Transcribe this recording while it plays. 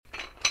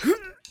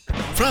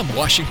From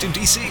Washington,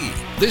 D.C.,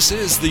 this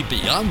is the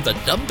Beyond the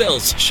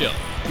Dumbbells Show,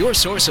 your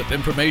source of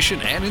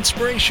information and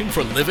inspiration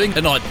for living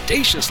an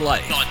audacious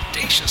life.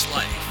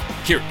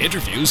 Hear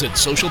interviews and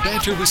social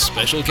banter with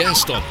special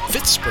guests on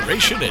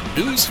fitspiration and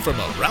news from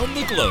around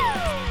the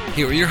globe.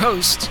 Here are your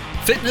hosts,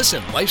 fitness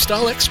and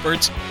lifestyle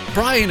experts,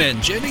 Brian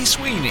and Jenny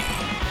Sweeney.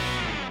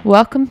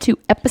 Welcome to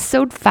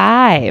episode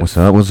 5.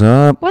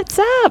 What's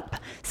up?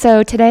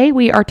 So today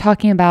we are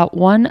talking about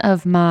one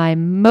of my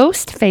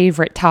most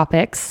favorite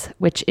topics,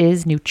 which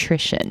is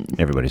nutrition.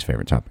 Everybody's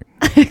favorite topic.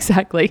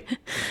 Exactly.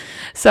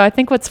 So I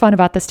think what's fun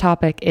about this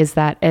topic is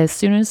that as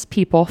soon as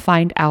people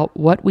find out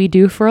what we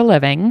do for a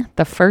living,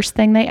 the first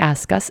thing they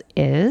ask us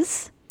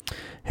is,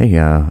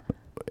 hey,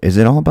 is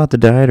it all about the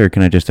diet or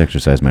can I just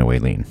exercise my way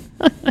lean?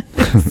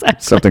 Exactly.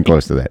 Something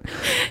close to that.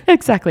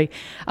 Exactly.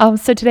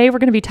 So today we're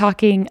going to be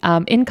talking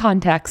in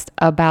context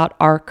about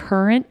our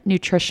current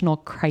nutritional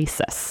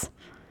crisis.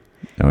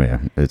 Oh, yeah.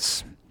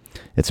 It's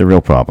a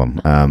real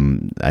problem.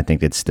 I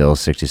think it's still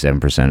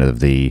 67% of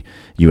the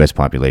U.S.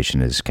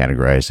 population is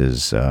categorized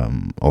as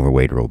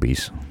overweight or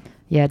obese.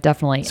 Yeah,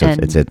 definitely. So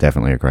it's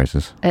definitely a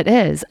crisis. It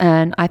is.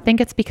 And I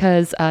think it's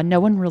because no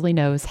one really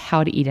knows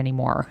how to eat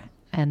anymore.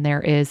 And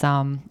there is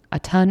a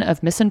ton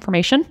of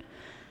misinformation,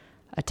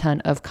 a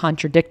ton of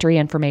contradictory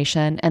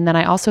information, and then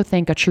I also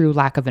think a true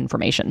lack of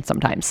information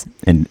sometimes.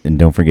 And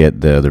don't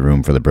forget the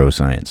room for the bro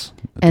science.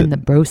 The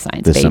bro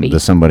science, baby. The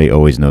somebody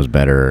always knows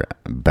better,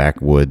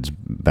 backwoods,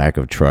 back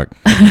of truck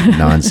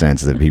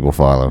nonsense that people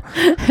follow.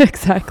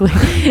 Exactly.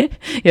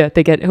 Yeah,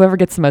 they get whoever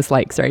gets the most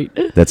likes, right?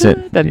 That's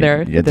it. Then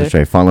that's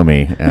right. Follow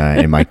me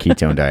in my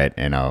ketone diet,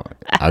 and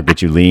I'll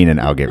get you lean, and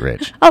I'll get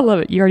rich. I love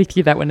it. You already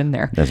threw that one in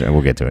there. That's right.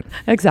 We'll get to it.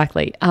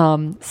 Exactly.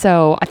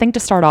 So I think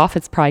to start off,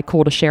 it's probably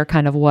cool to share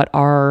kind of what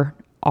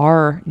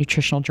our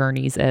nutritional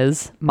journeys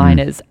is. Mine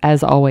is,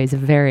 as always, a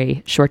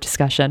very short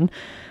discussion,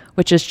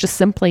 which is just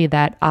simply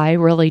that I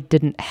really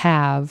didn't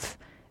have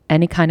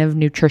any kind of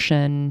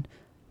nutrition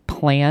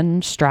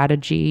plan,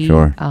 strategy,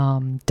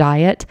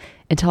 diet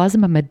until I was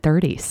in my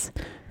mid-30s.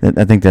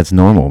 I think that's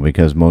normal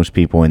because most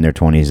people in their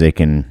 20s, they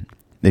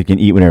can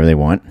eat whatever they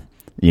want.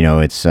 You know,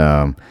 it's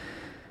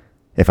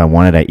if I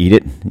want it, I eat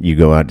it. You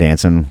go out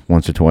dancing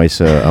once or twice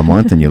a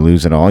month and you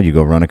lose it all. You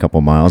go run a couple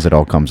miles, it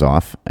all comes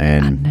off.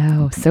 And I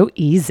know, so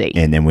easy.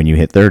 And then when you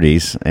hit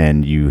 30s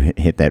and you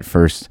hit that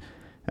first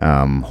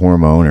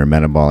hormone or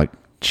metabolic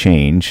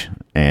change,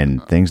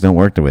 and things don't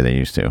work the way they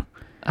used to.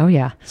 Oh,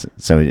 yeah.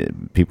 So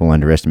people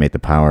underestimate the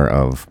power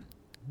of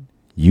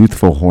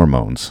youthful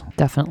hormones.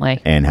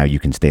 Definitely. And how you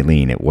can stay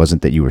lean. It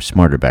wasn't that you were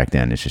smarter back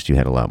then. It's just you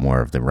had a lot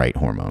more of the right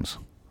hormones.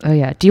 Oh,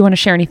 yeah. Do you want to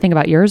share anything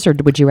about yours, or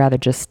would you rather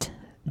just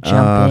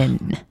jump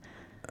in?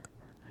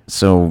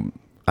 So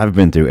I've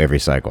been through every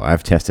cycle.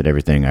 I've tested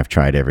everything. I've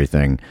tried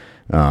everything.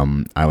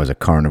 I was a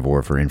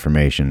carnivore for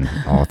information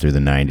all through the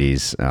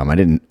 90s.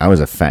 I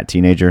was a fat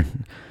teenager.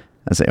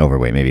 I'd say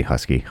overweight, maybe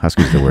husky.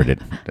 Husky's the word that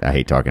I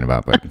hate talking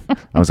about, but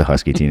I was a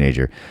husky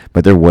teenager.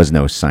 But there was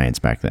no science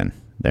back then.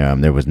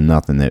 There was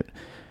nothing that,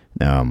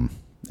 out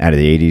of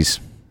the 80s,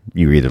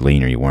 you were either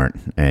lean or you weren't,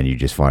 and you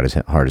just fought as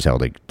hard as hell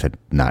to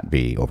not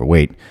be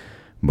overweight.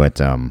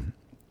 But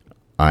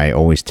I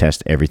always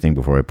test everything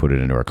before I put it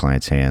into our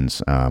clients'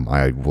 hands.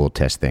 I will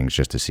test things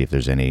just to see if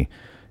there's any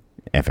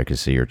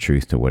efficacy or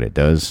truth to what it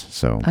does.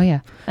 So. Oh,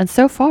 yeah. And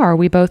so far,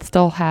 we both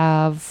still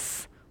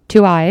have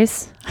 2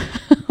 eyes,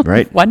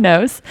 right? 1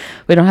 nose.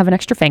 We don't have an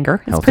extra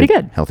finger. It's pretty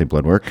good. Healthy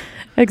blood work.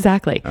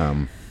 Exactly.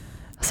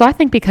 So I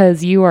think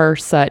because you are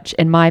such,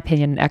 in my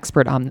opinion, an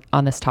expert on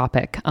this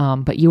topic,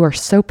 but you are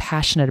so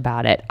passionate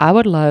about it, I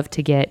would love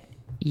to get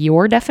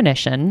your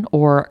definition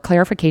or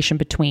clarification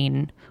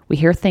between, we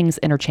hear things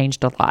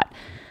interchanged a lot,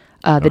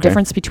 the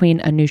difference between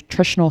a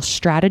nutritional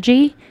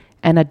strategy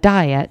and a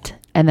diet,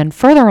 and then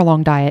further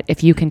along diet,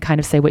 if you can kind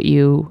of say what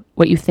you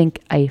think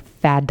a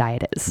fad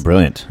diet is.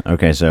 Brilliant.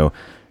 Okay, so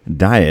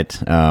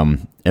diet,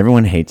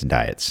 everyone hates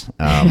diets.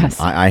 Yes.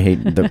 I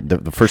hate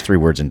the first 3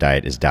 words in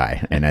diet is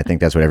die. And I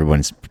think that's what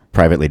everyone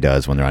privately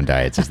does when they're on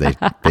diets is they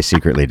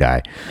secretly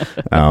die.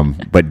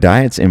 But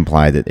diets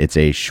imply that it's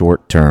a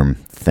short-term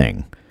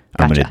thing.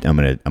 Gotcha. I'm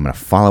gonna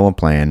follow a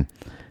plan.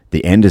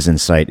 The end is in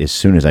sight as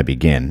soon as I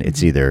begin.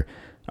 It's either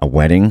a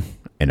wedding,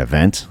 an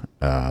event,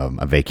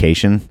 a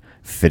vacation,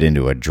 fit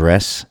into a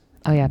dress.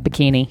 Oh yeah,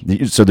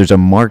 bikini. So there's a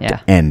marked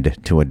end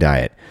to a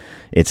diet.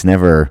 It's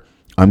never,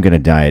 I'm going to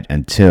diet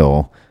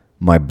until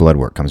my blood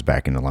work comes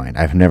back into line.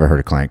 I've never heard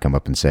a client come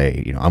up and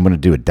say, I'm going to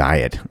do a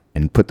diet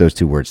and put those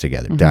 2 words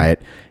together,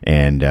 diet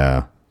and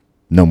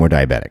no more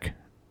diabetic.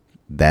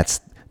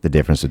 That's the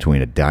difference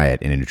between a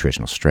diet and a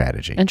nutritional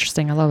strategy.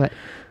 Interesting. I love it.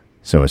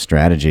 So a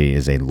strategy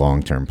is a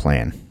long-term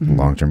plan,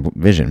 long-term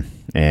vision.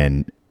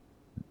 And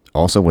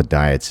also with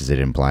diets is it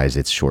implies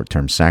it's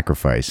short-term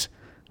sacrifice,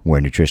 where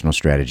nutritional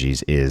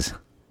strategies is,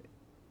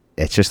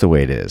 it's just the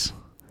way it is.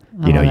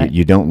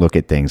 You don't look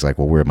at things like,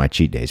 well, where are my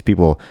cheat days?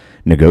 People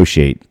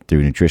negotiate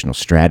through nutritional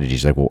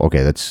strategies like, well,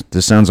 okay,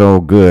 this sounds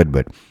all good,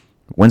 but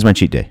when's my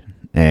cheat day?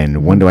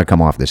 And when do I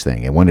come off this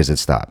thing? And when does it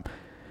stop?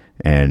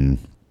 And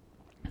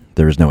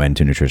There is no end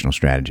to nutritional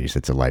strategies.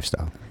 It's a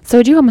lifestyle. So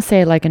would you almost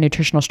say like a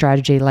nutritional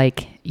strategy,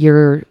 like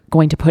you're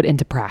going to put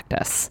into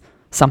practice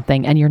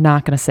something and you're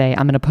not going to say,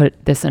 I'm going to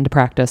put this into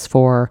practice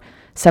for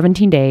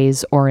 17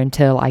 days or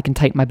until I can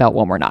tighten my belt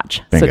one more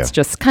notch. Bingo. So it's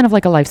just kind of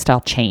like a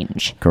lifestyle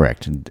change.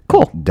 Correct.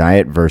 Cool.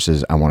 Diet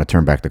versus I want to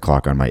turn back the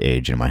clock on my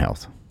age and my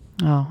health.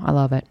 Oh, I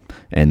love it.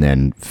 And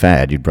then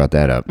fad, you brought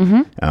that up.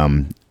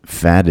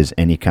 Fad is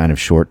any kind of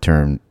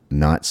short-term,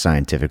 not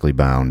scientifically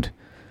bound,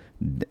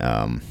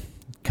 kind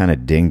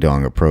of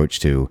ding-dong approach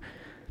to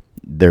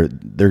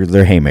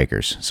they're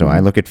haymakers. So I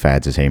look at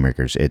fads as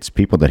haymakers. It's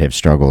people that have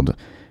struggled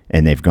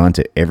and they've gone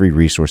to every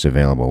resource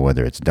available,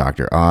 whether it's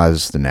Dr.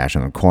 Oz, the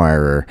National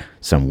Enquirer,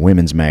 some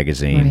women's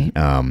magazine,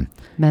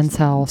 Men's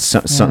Health.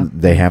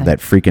 They have that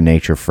freak of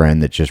nature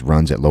friend that just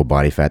runs at low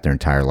body fat their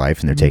entire life,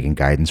 and they're taking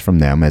guidance from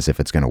them as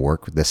if it's going to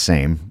work the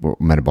same.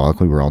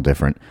 Metabolically, we're all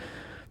different.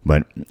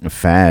 But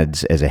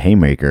fads as a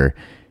haymaker,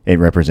 it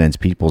represents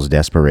people's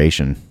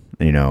desperation,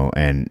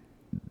 and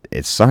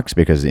it sucks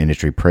because the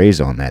industry preys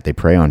on that. They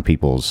prey on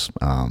people's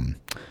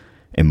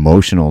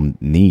emotional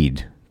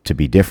need to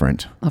be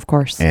different. Of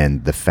course.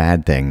 And the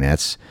fad thing,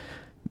 that's,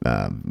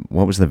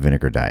 what was the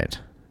vinegar diet?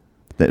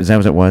 Is that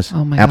what it was?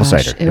 Oh my apple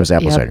gosh. cider. It was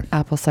apple cider.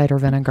 Apple cider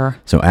vinegar.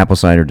 So apple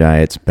cider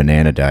diets,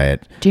 banana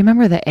diet. Do you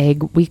remember the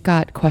egg? We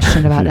got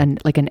questioned about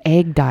an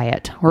egg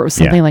diet, where it was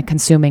something like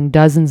consuming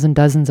dozens and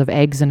dozens of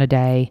eggs in a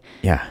day.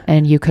 Yeah.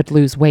 And you could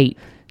lose weight.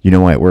 You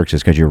know why it works?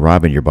 Is because you're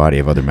robbing your body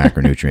of other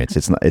macronutrients.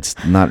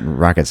 It's not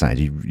rocket science.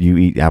 You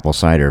eat apple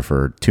cider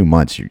for 2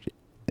 months,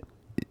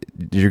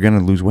 you're going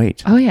to lose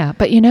weight. Oh yeah,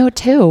 but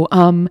too.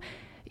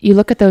 You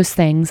look at those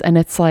things and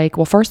it's like,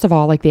 well, first of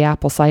all, like the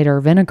apple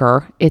cider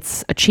vinegar,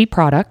 it's a cheap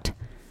product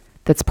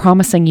that's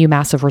promising you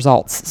massive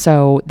results.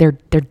 So they're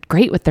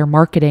great with their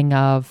marketing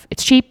of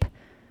it's cheap.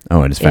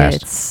 Oh, and it's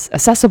fast. It's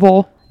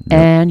accessible. Yep.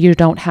 And you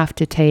don't have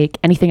to take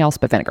anything else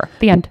but vinegar.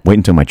 The end. Wait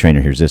until my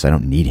trainer hears this. I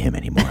don't need him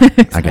anymore.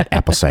 I got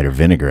apple cider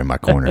vinegar in my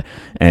corner.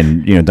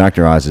 And,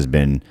 Dr. Oz has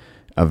been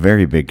a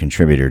very big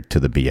contributor to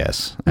the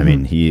BS. I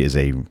mean, he is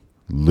a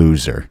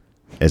loser.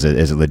 As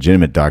a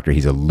legitimate doctor,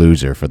 he's a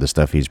loser for the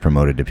stuff he's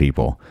promoted to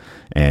people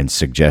and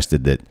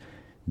suggested that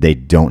they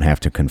don't have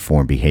to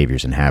conform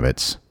behaviors and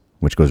habits,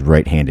 which goes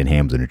right hand in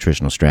hand with the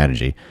nutritional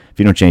strategy. If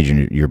you don't change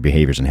your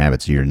behaviors and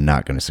habits, you're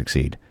not going to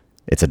succeed.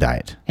 It's a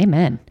diet.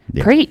 Amen.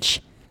 Yeah.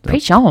 Preach.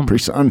 Preach on.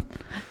 Preach on.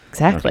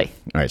 Exactly. Okay.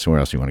 All right, so where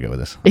else do you want to go with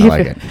this? I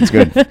like it. It's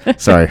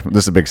good. Sorry,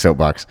 this is a big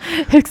soapbox.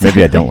 Exactly.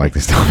 Maybe I don't like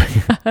this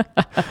topic.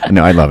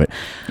 No, I love it.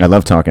 I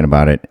love talking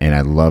about it, and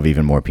I love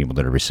even more people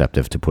that are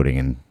receptive to putting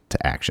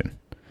into action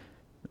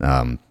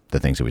the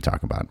things that we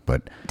talk about.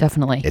 But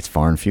definitely, it's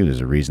far and few. There's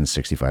a reason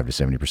 65 to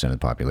 70% of the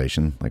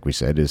population, like we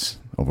said, is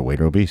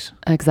overweight or obese.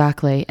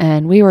 Exactly.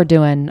 And we were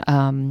doing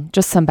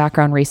just some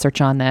background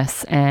research on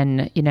this,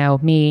 and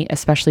me,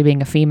 especially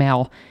being a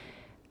female,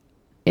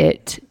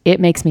 it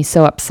makes me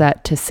so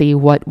upset to see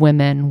what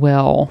women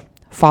will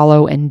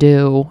follow and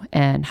do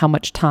and how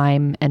much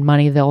time and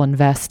money they'll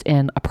invest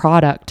in a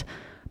product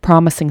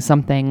promising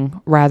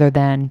something rather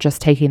than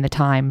just taking the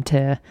time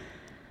to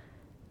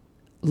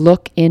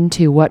look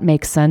into what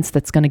makes sense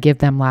that's going to give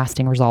them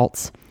lasting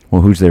results.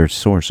 Well, who's their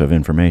source of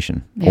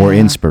information or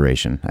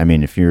inspiration? I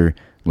mean, if you're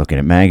looking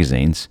at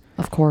magazines,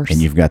 of course, and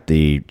you've got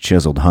the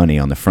chiseled honey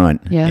on the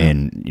front,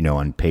 and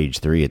on page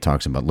 3 it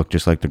talks about look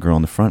just like the girl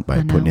on the front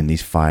by putting in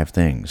these 5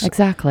 things.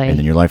 Exactly. And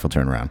then your life will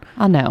turn around.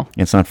 I know.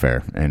 It's not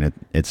fair, and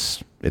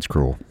it's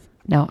cruel.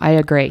 No, I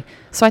agree.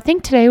 So I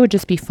think today would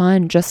just be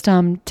fun just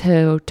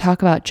to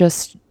talk about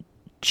just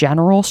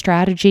general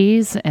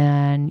strategies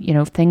and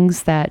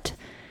things that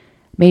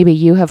maybe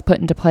you have put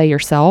into play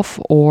yourself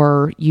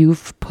or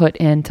you've put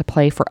into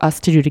play for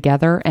us to do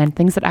together, and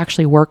things that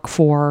actually work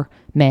for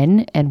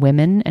men and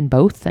women and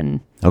both.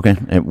 And okay,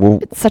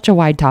 it's such a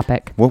wide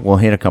topic. We'll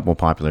hit a couple of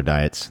popular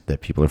diets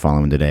that people are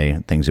following today,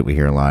 things that we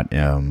hear a lot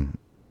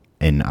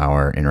in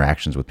our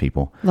interactions with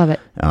people. Love it.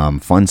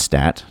 Fun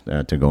stat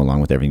to go along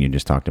with everything you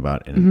just talked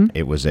about. And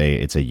it was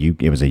a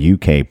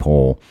UK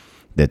poll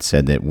that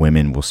said that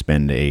women will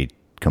spend a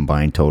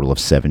combined total of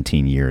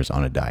 17 years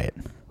on a diet.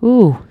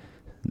 Ooh.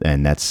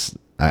 And that's,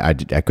 I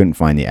couldn't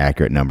find the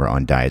accurate number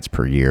on diets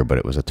per year, but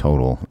it was a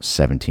total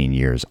 17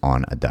 years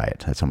on a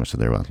diet. That's how much of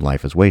their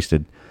life is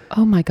wasted.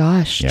 Oh my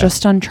gosh. Yeah.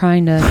 Just on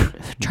trying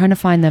to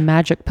find the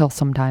magic pill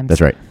sometimes.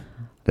 That's right.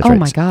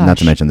 My gosh. Not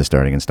to mention the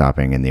starting and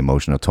stopping and the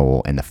emotional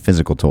toll and the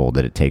physical toll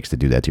that it takes to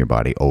do that to your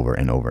body over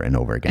and over and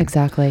over again.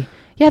 Exactly.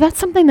 Yeah, that's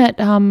something that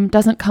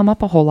doesn't come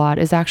up a whole lot,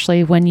 is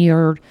actually when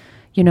you're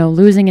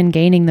losing and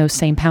gaining those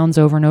same pounds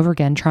over and over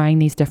again, trying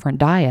these different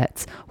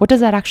diets. What does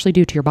that actually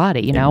do to your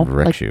body? It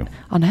wrecks you.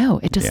 Oh no,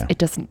 it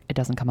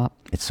doesn't come up.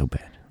 It's so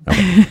bad.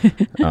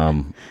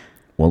 Okay.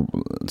 Well,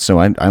 so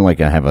I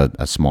have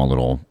a small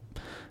little,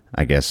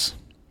 I guess,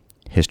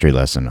 history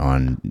lesson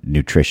on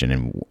nutrition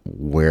and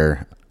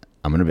where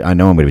I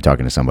know I'm going to be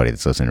talking to somebody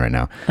that's listening right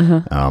now.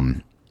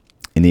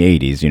 In the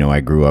 80s, I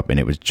grew up, and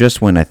it was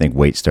just when I think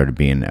weight started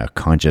being a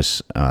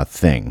conscious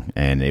thing,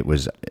 and it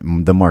was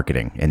the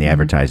marketing and the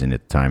advertising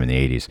at the time in the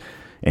 80s,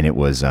 and it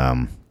was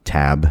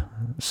Tab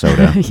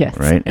soda, yes.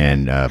 right?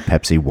 And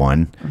Pepsi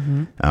One.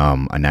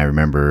 And I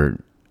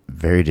remember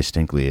very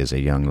distinctly as a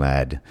young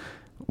lad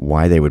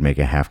why they would make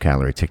a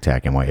half-calorie Tic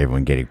Tac and why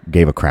everyone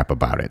gave a crap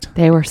about it.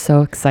 They were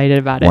so excited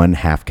about it. 1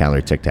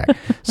 half-calorie Tic Tac.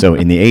 So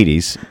in the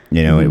 80s,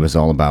 it was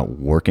all about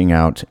working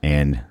out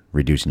and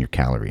reducing your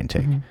calorie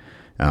intake.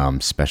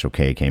 Special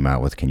K came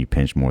out with "Can you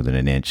pinch more than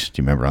an inch?"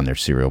 Do you remember on their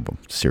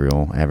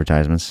cereal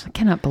advertisements? I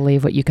cannot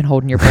believe what you can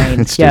hold in your brain.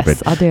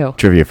 Yes, I do.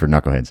 Trivia for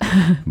knuckleheads.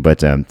 But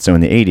so in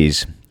the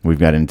 80s, we've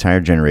got an entire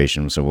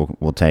generation. So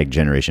we'll tag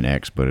Generation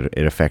X, but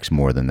it affects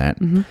more than that.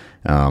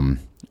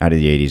 Out of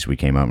the 80s, we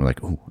came out and we're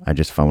like, "Oh,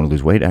 if I want to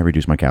lose weight, I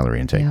reduce my calorie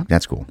intake." Yep.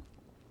 That's cool.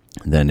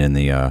 Then in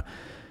the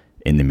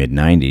mid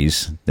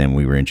 90s, then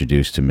we were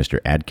introduced to Mr.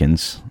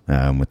 Atkins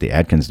with the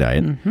Atkins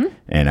diet.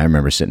 And I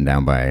remember sitting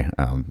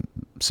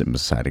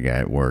beside a guy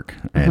at work,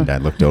 and I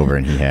looked over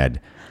and he had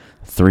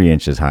 3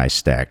 inches high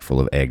stacked full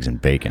of eggs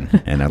and bacon.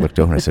 And I looked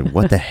over and I said,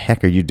 "What the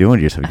heck are you doing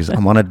to yourself?" Because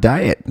I'm on a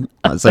diet.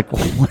 I was like,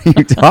 "What are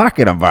you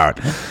talking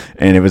about?"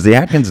 And it was the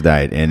Atkins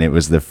diet. And it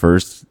was the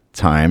first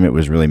time it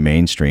was really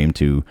mainstream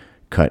to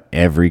cut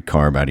every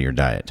carb out of your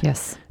diet.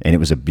 Yes. And it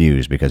was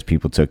abused because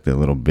people took the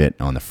little bit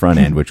on the front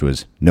end, which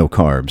was no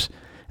carbs.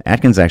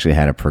 Atkins actually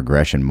had a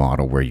progression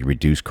model where you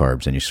reduce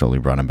carbs and you slowly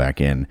brought them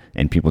back in,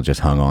 and people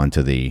just hung on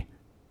to the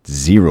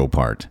zero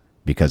part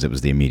because it was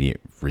the immediate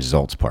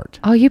results part.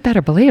 Oh, you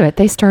better believe it.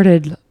 They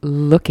started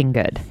looking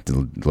good.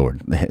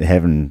 Lord,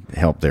 heaven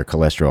help their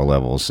cholesterol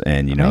levels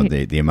and,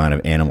 right. the amount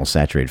of animal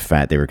saturated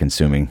fat they were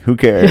consuming. Who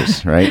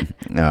cares, right?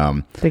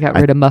 They got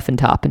rid of Muffin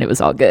Top and it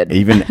was all good.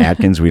 Even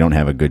Atkins, we don't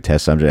have a good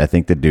test subject. I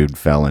think the dude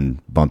fell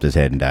and bumped his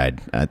head and died.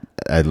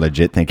 I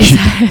legit think is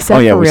that for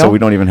real? So we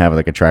don't even have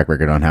like a track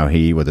record on how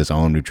he, with his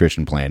own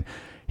nutrition plan,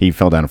 he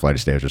fell down a flight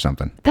of stairs or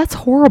something. That's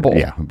horrible.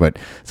 Yeah, but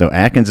so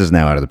Atkins is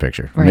now out of the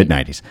picture, right.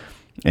 Mid-90s.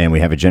 And we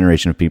have a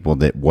generation of people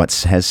that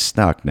has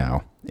stuck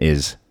now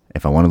is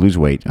if I want to lose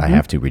weight, I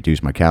have to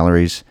reduce my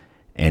calories,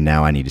 and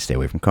now I need to stay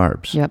away from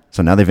carbs. Yep.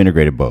 So now they've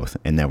integrated both,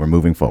 and now we're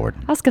moving forward.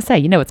 I was going to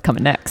say, what's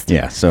coming next.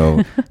 Yeah, so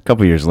a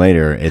couple of years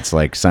later, it's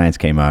like science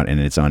came out, and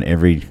it's on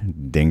every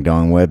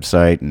ding-dong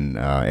website and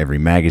every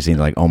magazine.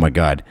 They're like, "Oh, my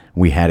God,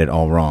 we had it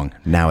all wrong.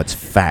 Now it's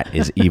fat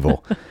is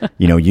evil.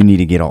 You need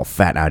to get all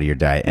fat out of your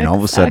diet." And all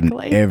of a sudden,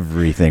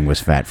 everything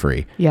was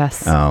fat-free.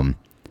 Yes.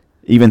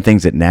 Even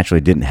things that naturally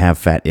didn't have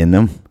fat in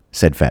them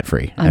said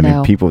fat-free. I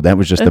mean, people, that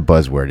was just the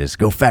buzzword is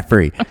go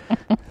fat-free.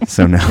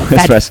 So now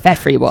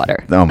fat-free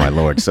water. Oh my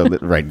Lord. So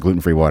right,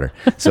 gluten-free water.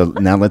 So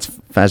now let's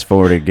fast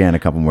forward again a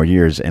couple more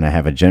years, and I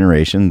have a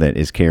generation that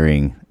is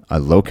carrying a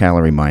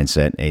low-calorie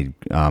mindset, a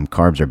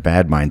carbs are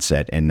bad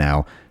mindset, and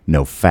now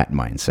no fat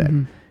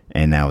mindset.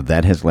 And now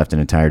that has left an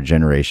entire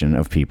generation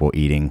of people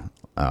eating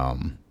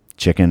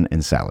chicken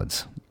and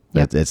salads.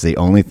 Yep. That's the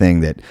only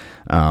thing that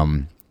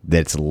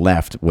that's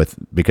left with,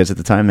 because at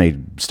the time they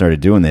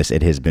started doing this,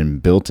 it has been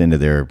built into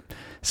their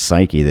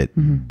psyche that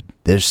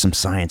there's some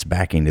science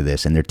backing to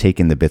this, and they're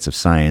taking the bits of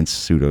science,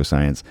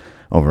 pseudoscience,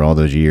 over all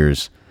those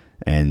years,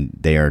 and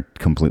they are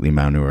completely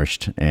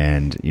malnourished,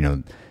 and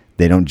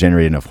they don't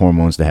generate enough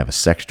hormones to have a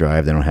sex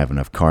drive. They don't have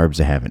enough carbs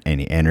to have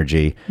any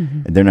energy.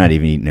 They're not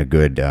even eating a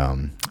good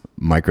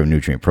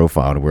micronutrient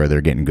profile to where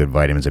they're getting good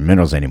vitamins and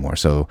minerals anymore.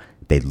 So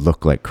they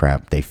look like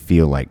crap. They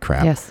feel like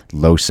crap. Yes.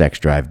 Low sex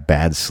drive,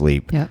 bad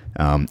sleep. Yep.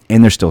 And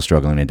they're still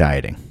struggling in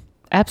dieting.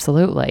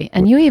 Absolutely.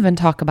 And you even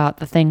talk about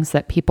the things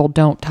that people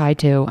don't tie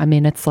to. I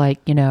mean, it's like,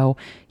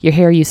 your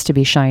hair used to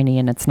be shiny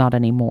and it's not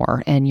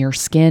anymore. And your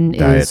skin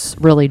is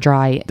really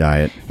dry.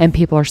 Diet. And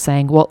people are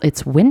saying, well,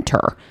 it's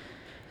winter.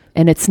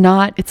 And it's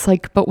not, it's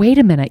like, but wait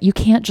a minute, you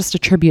can't just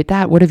attribute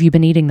that. What have you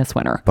been eating this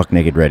winter? Buck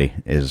naked ready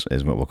is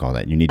what we'll call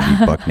that. You need to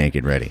be buck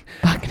naked ready.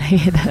 Buck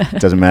naked. It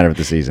doesn't matter what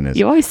the season is.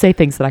 You always say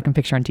things that I can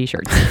picture on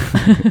t-shirts.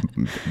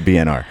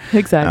 BNR.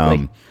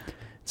 Exactly.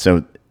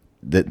 So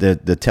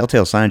the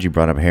telltale signs you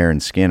brought up, hair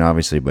and skin,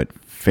 obviously, but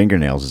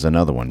fingernails is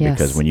another one. Yes.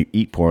 Because when you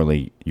eat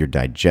poorly, your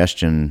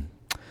digestion,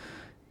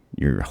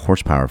 your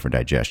horsepower for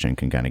digestion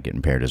can kind of get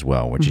impaired as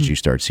well, which is you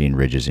start seeing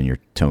ridges in your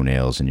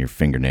toenails and your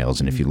fingernails.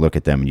 And if you look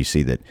at them and you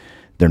see that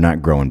they're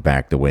not growing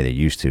back the way they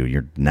used to,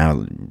 you're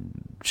now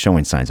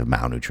showing signs of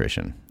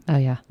malnutrition. Oh,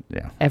 yeah.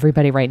 Yeah.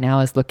 Everybody right now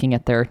is looking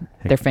at their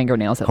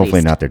fingernails at Hopefully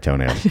least. not their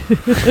toenails.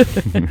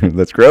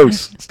 That's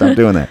gross. Stop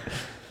doing that.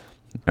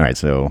 All right,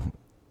 so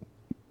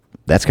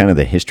that's kind of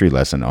the history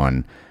lesson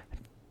on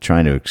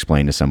trying to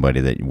explain to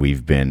somebody that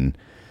we've been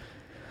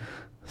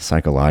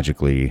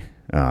psychologically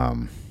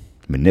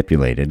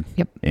manipulated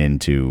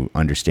into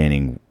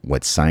understanding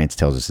what science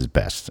tells us is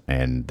best.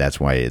 And that's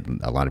why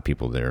a lot of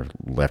people, they're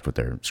left with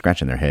their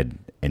scratching their head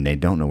and they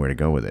don't know where to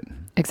go with it.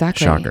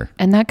 Exactly. Shocker.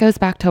 And that goes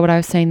back to what I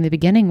was saying in the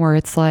beginning, where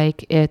it's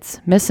like, it's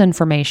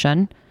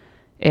misinformation,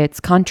 it's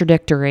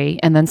contradictory,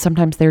 and then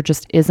sometimes there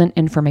just isn't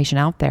information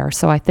out there.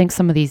 So I think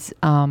some of these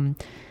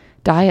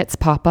diets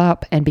pop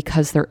up, and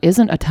because there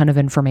isn't a ton of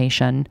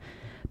information,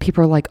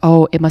 people are like,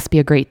 oh, it must be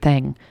a great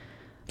thing.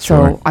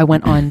 Sure. So I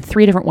went on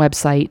 3 different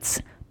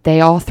websites.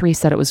 They all 3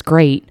 said it was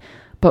great,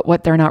 But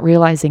what they're not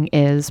realizing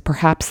is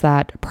perhaps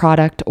that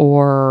product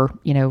or,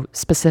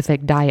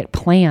 specific diet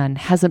plan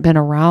hasn't been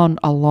around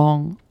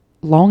long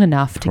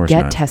enough to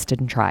get tested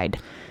and tried.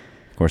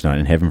 Of course not.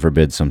 And heaven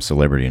forbid some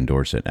celebrity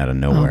endorse it out of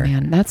nowhere. Oh,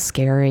 man, that's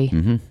scary.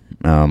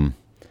 Mm-hmm.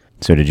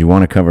 So did you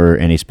want to cover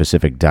any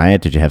specific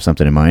diet? Did you have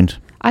something in mind?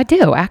 I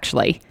do,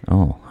 actually.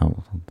 Oh,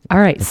 all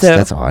right.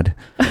 That's odd.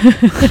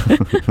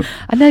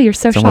 I know, you're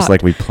so it's shocked. Almost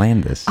like we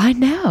planned this. I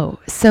know.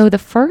 So the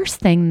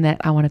first thing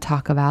that I want to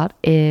talk about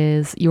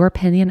is your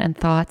opinion and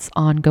thoughts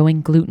on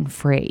going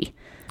gluten-free.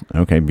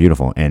 Okay,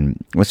 beautiful.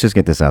 And let's just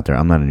get this out there.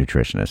 I'm not a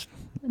nutritionist.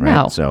 Right?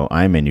 No. So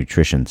I'm a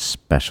nutrition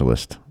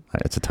specialist.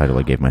 It's a title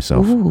I gave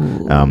myself.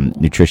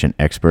 Nutrition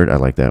expert. I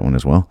like that one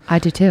as well. I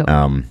do too.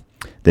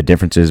 The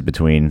differences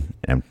between,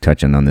 I'm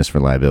touching on this for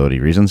liability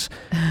reasons,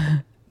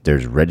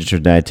 there's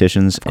registered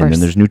dietitians and then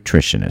there's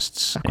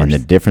nutritionists. And the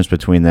difference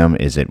between them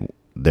is that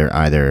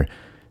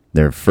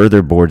they're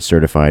further board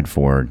certified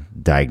for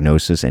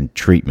diagnosis and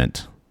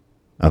treatment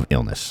of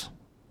illness.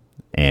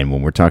 And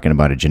when we're talking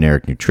about a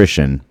generic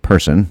nutrition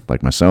person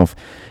like myself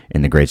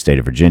in the great state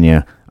of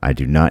Virginia, I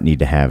do not need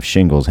to have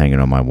shingles hanging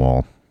on my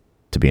wall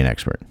to be an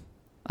expert.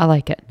 I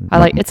like it.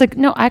 I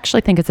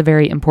actually think it's a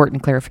very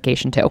important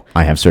clarification too.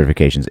 I have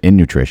certifications in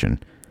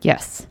nutrition.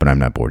 Yes. But I'm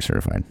not board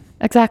certified.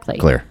 Exactly.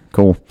 Clear.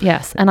 Cool.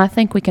 Yes. And I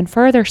think we can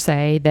further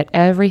say that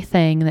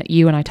everything that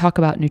you and I talk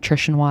about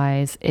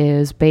nutrition-wise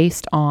is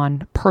based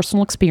on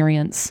personal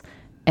experience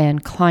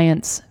and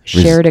clients'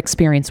 shared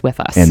experience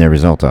with us. And their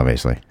results,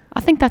 obviously.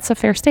 I think that's a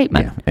fair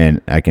statement. Yeah.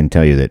 And I can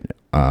tell you that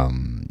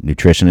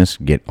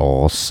nutritionists get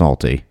all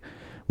salty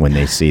when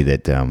they see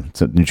that.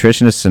 So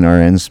nutritionists and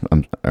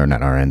RNs, or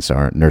not RNs,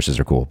 our nurses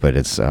are cool, but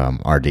it's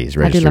RDs, registered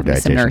dietitians. I do love me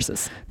some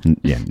nurses.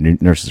 Yeah,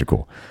 nurses are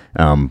cool.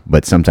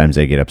 But sometimes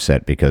they get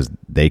upset because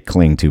they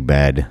cling to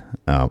bad,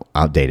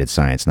 outdated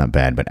science, not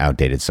bad, but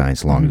outdated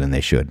science longer than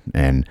they should.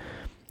 And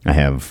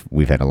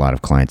we've had a lot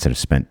of clients that have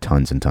spent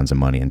tons and tons of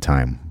money and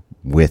time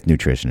with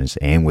nutritionists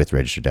and with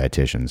registered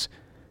dietitians.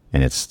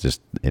 And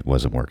it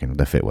wasn't working.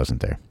 The fit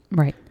wasn't there.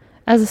 Right.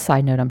 As a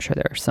side note, I'm sure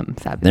there are some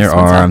fabulous there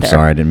ones are. out I'm there.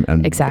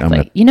 sorry.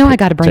 Exactly. I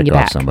got to bring you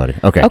back. Somebody.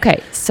 Okay.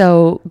 Okay.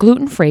 So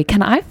gluten-free.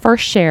 Can I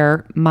first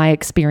share my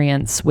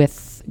experience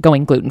with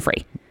going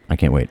gluten-free? I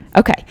can't wait.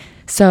 Okay.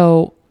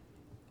 So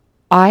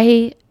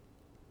I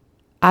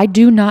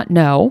do not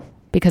know,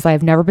 because I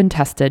have never been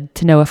tested,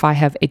 to know if I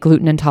have a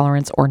gluten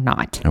intolerance or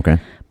not. Okay.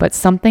 But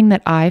something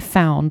that I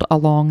found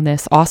along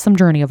this awesome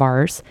journey of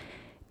ours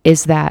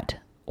is that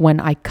when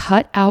I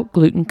cut out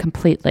gluten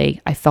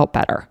completely, I felt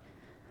better.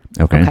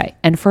 Okay.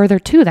 And further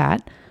to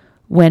that,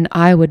 when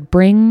I would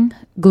bring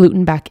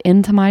gluten back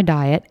into my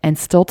diet, and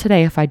still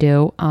today if I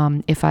do,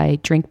 if I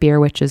drink beer,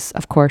 which is,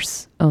 of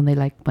course, only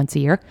like once a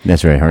year.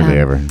 That's right. Hardly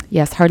ever.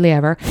 Yes, hardly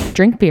ever.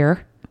 Drink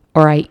beer,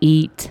 or I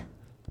eat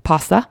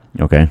pasta.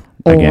 Okay.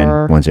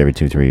 Again, once every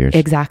 2-3 years.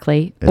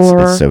 Exactly.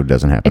 So it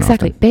doesn't happen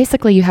Exactly. often.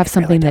 Basically, you have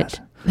something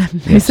that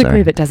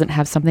that doesn't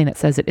have something that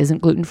says it isn't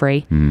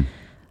gluten-free.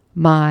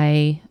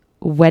 My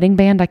wedding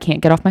band, I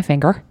can't get off my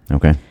finger.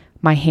 Okay.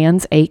 My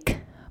hands ache.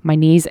 My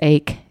knees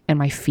ache, and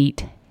my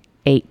feet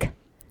ache.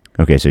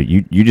 Okay, so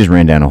you just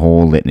ran down a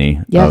whole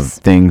litany of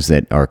things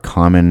that are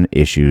common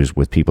issues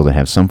with people that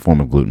have some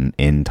form of gluten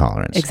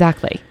intolerance.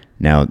 Exactly.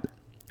 Now,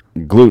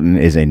 gluten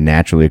is a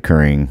naturally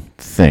occurring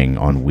thing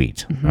on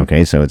wheat.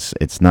 Okay, so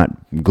it's not,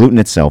 gluten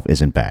itself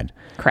isn't bad.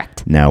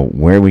 Correct. Now,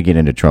 where we get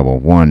into trouble,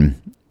 one,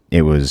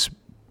 it was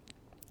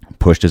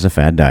pushed as a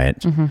fad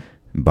diet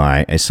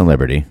by a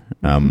celebrity.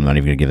 I'm not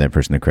even going to give that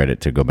person the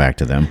credit to go back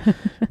to them.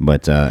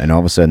 But, and all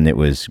of a sudden it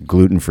was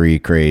gluten-free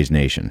craze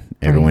nation.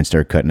 Everyone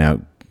started cutting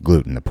out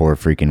gluten, the poor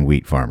freaking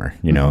wheat farmer,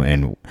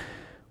 and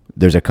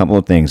there's a couple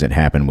of things that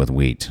happen with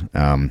wheat.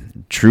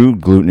 True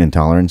gluten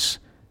intolerance,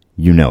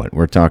 it.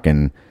 We're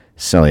talking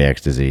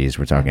celiac disease.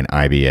 We're talking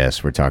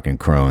IBS. We're talking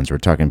Crohn's. We're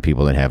talking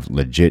people that have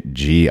legit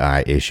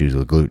GI issues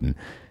with gluten.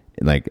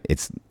 Like,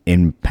 it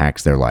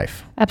impacts their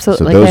life.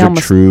 Absolutely. So those are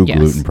true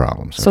gluten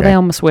problems. So they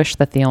almost wish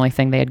that the only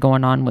thing they had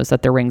going on was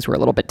that their rings were a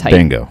little bit tight.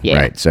 Bingo. Yeah.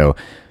 Right. So,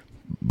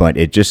 but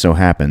it just so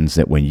happens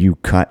that when you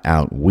cut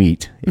out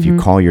wheat, if you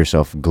call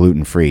yourself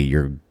gluten-free,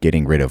 you're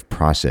getting rid of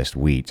processed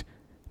wheat.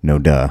 No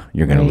duh.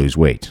 You're going to lose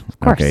weight. Of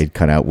course. Okay.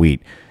 Cut out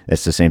wheat.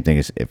 That's the same thing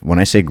as when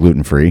I say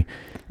gluten-free,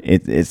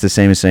 it's the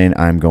same as saying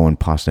I'm going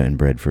pasta and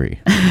bread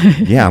free.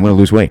 Yeah, I'm going to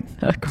lose weight.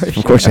 Of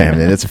course I am.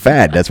 It's a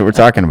fad. That's what we're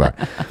talking about.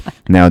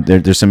 Now,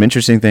 there's some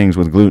interesting things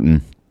with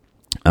gluten.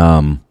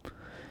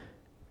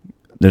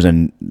 There's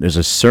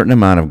a certain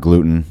amount of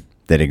gluten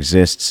that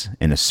exists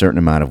in a certain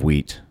amount of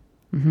wheat.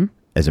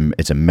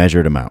 It's a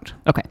measured amount.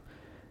 Okay.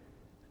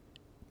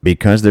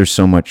 Because there's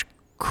so much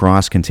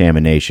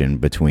cross-contamination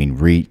between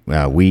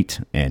wheat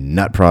and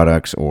nut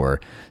products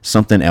or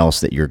something else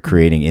that you're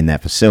creating in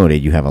that facility,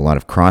 you have a lot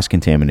of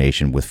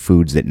cross-contamination with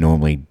foods that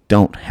normally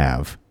don't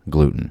have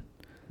gluten.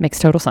 Makes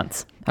total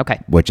sense. Okay.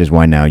 Which is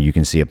why now you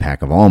can see a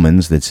pack of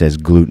almonds that says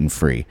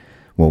gluten-free.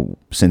 Well,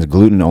 since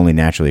gluten only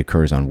naturally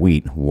occurs on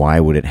wheat, why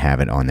would it have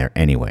it on there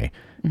anyway?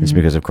 It's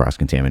because of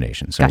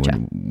cross-contamination. So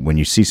when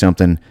you see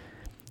something,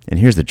 and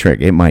here's the trick,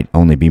 it might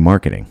only be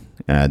marketing.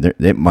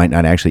 It might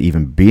not actually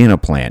even be in a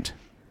plant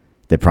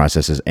that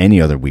processes any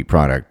other wheat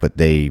product, but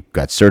they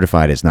got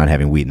certified as not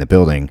having wheat in the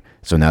building,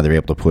 so now they're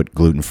able to put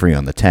gluten-free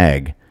on the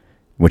tag,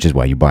 which is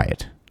why you buy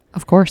it.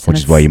 Of course. Which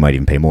is why you might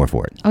even pay more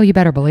for it. Oh, you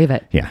better believe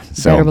it. Yeah.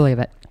 Better believe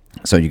it.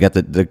 So you got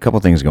the couple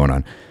things going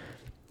on.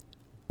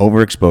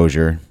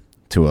 Overexposure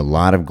to a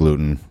lot of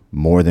gluten,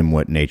 more than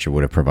what nature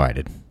would have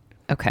provided.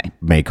 Okay.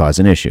 May cause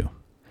an issue.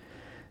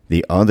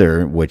 The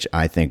other, which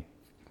I think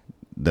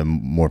the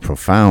more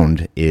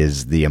profound,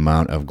 is the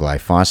amount of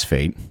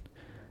glyphosate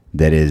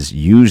that is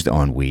used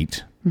on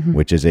wheat,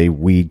 which is a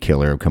weed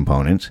killer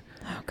component.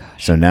 Oh,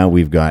 gosh. So now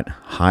we've got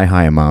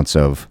high amounts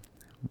of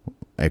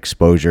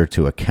exposure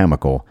to a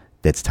chemical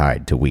that's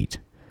tied to wheat.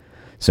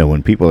 So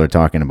when people are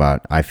talking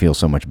about, I feel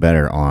so much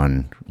better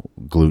on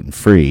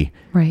gluten-free,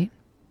 right,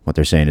 what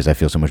they're saying is, I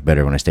feel so much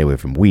better when I stay away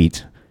from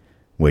wheat,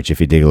 which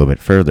if you dig a little bit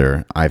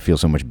further, I feel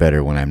so much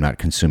better when I'm not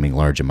consuming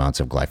large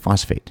amounts of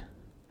glyphosate.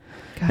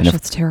 Gosh,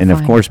 that's terrifying. And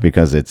of course,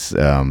 because it's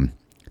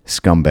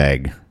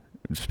scumbag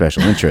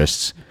special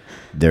interests,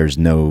 there's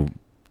no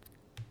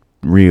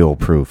real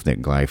proof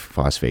that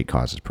glyphosate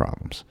causes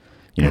problems.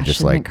 Gosh, just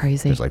isn't like that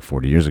crazy? just like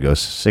 40 years ago,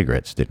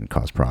 cigarettes didn't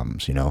cause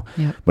problems.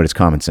 Yep. But it's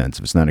common sense.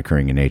 If it's not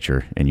occurring in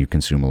nature and you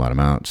consume a lot of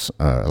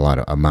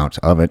amounts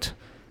of it,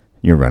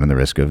 you're running the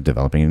risk of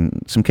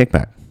developing some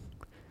kickback.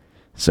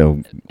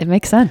 So it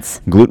makes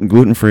sense.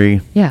 Gluten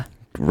free. Yeah.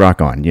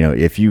 Rock on.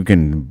 If you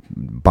can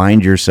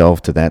bind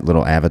yourself to that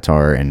little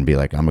avatar and be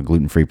like, I'm a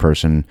gluten free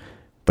person,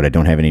 but I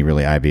don't have any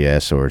really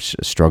IBS or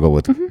struggle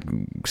with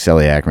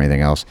celiac or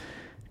anything else.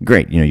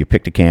 Great. You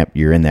picked a camp,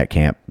 you're in that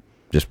camp.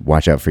 Just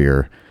watch out for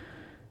your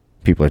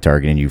people are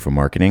targeting you for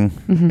marketing,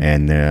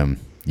 and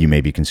you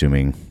may be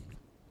consuming,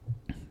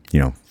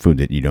 food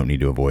that you don't need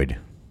to avoid.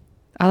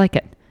 I like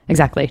it.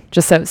 Exactly.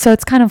 Just so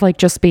it's kind of like,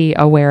 just be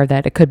aware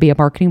that it could be a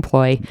marketing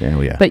ploy.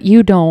 Oh, yeah. But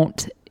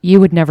you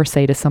would never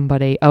say to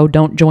somebody, oh,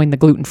 don't join the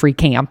gluten-free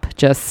camp.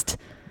 Just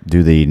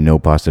do the no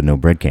pasta, no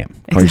bread camp.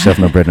 Call yourself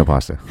no bread, no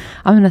pasta.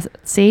 I'm going to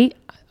see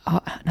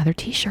another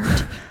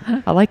t-shirt.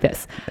 I like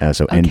this.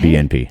 So okay.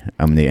 NBNP.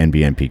 I'm in the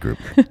NBNP group.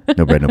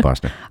 No bread, no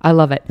pasta. I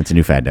love it. It's a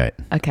new fad diet.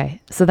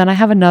 Okay. So then I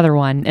have another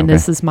one, and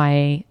this is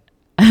my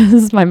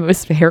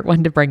most favorite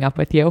one to bring up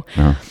with you.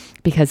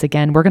 Because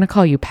again, we're going to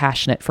call you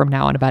passionate from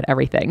now on about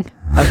everything.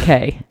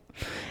 Okay.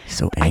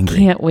 So angry. I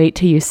can't wait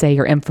till you say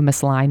your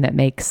infamous line that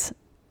makes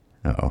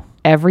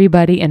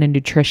everybody in a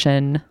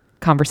nutrition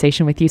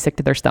conversation with you sick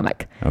to their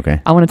stomach.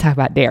 Okay. I want to talk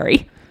about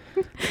dairy.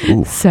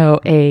 Ooh. So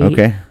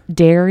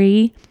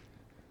dairy,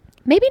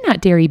 maybe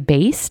not dairy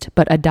based,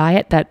 but a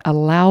diet that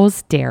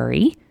allows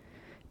dairy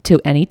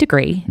to any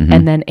degree,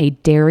 and then a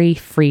dairy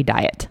free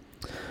diet.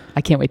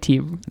 I can't wait till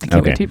you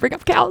bring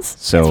up cows.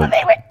 So that's my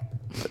favorite.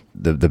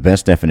 The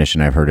best definition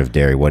I've heard of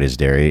dairy, what is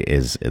dairy,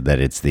 is that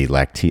it's the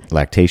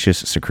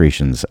lactaceous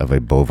secretions of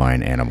a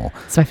bovine animal.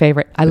 It's my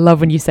favorite. I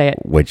love when you say it.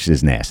 Which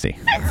is nasty.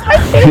 That's my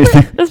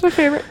favorite. That's my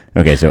favorite.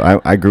 Okay,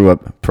 so I grew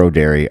up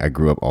pro-dairy. I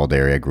grew up all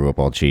dairy. I grew up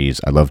all cheese.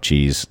 I love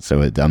cheese,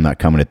 so I'm not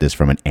coming at this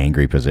from an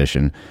angry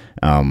position.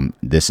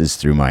 This is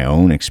through my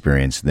own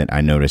experience that I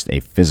noticed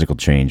a physical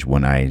change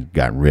when I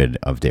got rid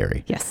of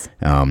dairy. Yes.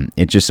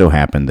 It just so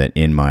happened that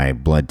in my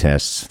blood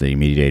tests, the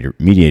mediator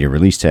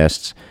release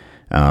tests,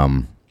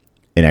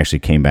 it actually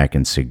came back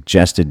and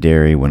suggested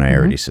dairy when I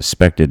already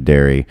suspected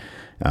dairy.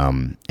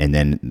 And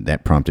then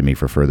that prompted me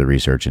for further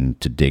research and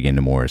to dig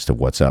into more as to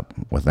what's up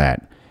with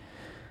that.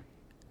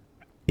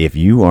 If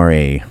you're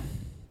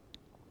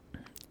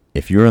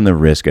on the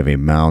risk of a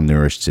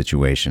malnourished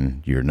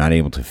situation, you're not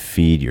able to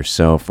feed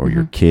yourself or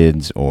your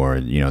kids, or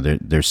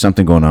there's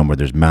something going on where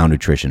there's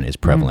malnutrition is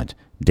prevalent.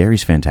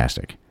 Dairy's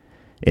fantastic.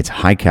 It's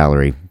high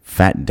calorie,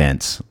 fat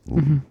dense,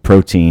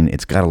 protein.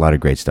 It's got a lot of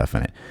great stuff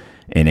in it.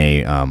 In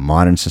a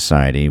modern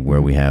society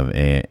where we have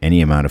any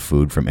amount of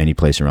food from any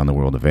place around the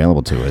world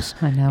available to us,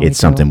 it's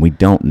something we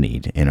don't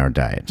need in our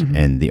diet.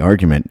 And the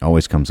argument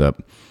always comes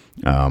up,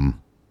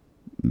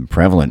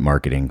 prevalent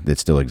marketing that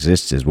still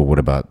exists is, well, what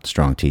about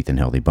strong teeth and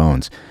healthy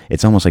bones?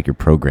 It's almost like you're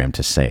programmed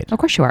to say it. Of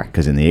course you are.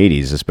 Because in the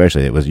 80s,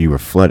 especially, you were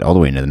flooded all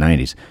the way into the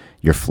 90s.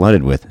 You're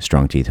flooded with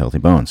strong teeth, healthy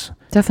bones.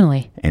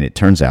 Definitely. And it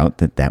turns out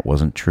that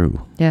wasn't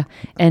true. Yeah.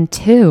 And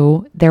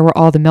two, there were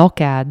all the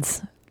milk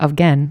ads,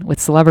 again, with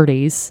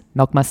celebrities,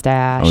 milk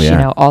mustache,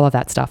 all of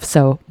that stuff.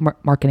 So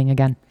marketing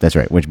again. That's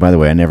right. Which, by the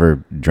way, I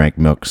never drank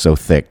milk so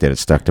thick that it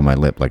stuck to my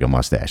lip like a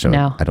mustache. So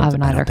no, I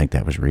don't think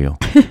that was real.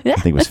 I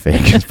think it was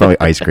fake. It's probably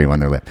ice cream on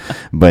their lip.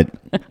 But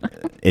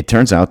it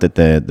turns out that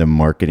the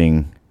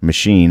marketing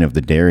machine of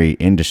the dairy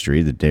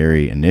industry, the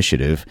dairy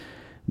initiative,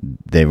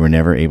 they were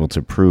never able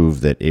to prove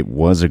that it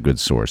was a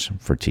good source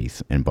for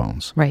teeth and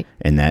bones. Right.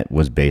 And that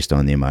was based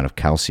on the amount of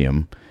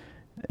calcium,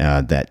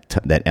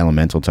 that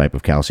elemental type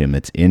of calcium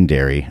that's in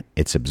dairy,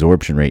 its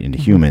absorption rate into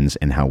humans,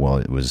 and how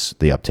well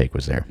the uptake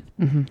was there.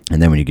 And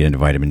then when you get into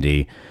vitamin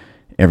D,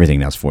 everything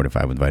now is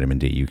fortified with vitamin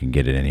D. You can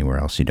get it anywhere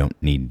else. You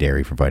don't need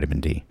dairy for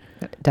vitamin D.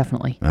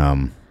 Definitely.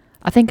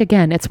 I think,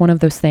 again, it's one of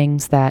those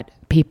things that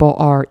people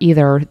are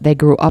either they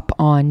grew up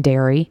on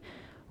dairy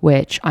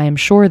which I am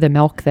sure the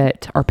milk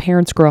that our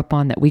parents grew up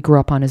on, that we grew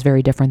up on, is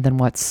very different than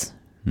what's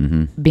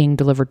being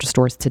delivered to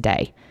stores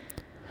today.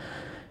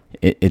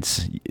 I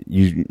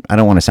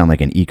don't want to sound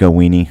like an eco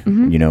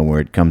weenie, where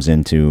it comes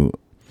into,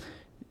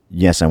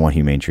 yes, I want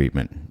humane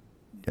treatment.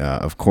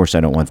 Of course, I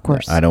don't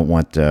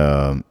want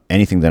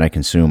anything that I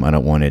consume. I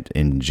don't want it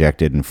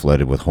injected and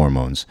flooded with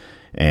hormones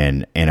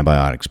and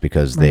antibiotics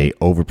because they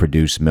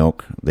overproduce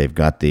milk. They've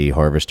got the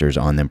harvesters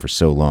on them for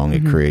so long,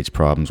 it creates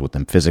problems with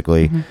them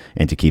physically.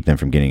 And to keep them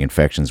from getting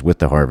infections with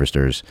the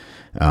harvesters,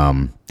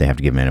 they have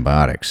to give them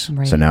antibiotics.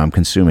 Right. So now I'm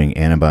consuming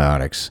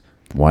antibiotics.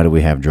 Why do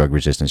we have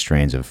drug-resistant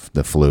strains of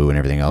the flu and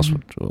everything else?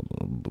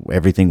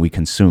 Everything we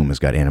consume has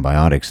got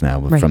antibiotics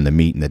now from the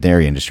meat and the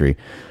dairy industry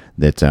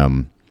that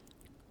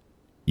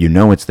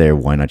it's there.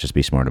 Why not just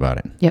be smart about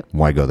it? Yep.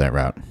 Why go that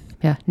route?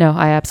 Yeah, no,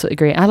 I absolutely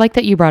agree. I like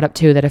that you brought up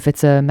too that if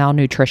it's a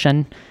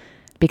malnutrition,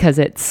 because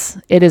it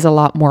is a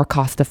lot more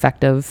cost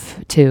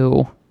effective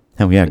to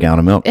a gallon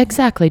of milk.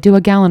 Exactly. Do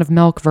a gallon of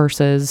milk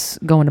versus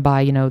going to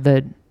buy,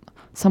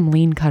 some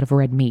lean cut of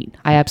red meat.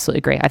 I absolutely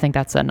agree. I think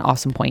that's an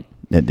awesome point.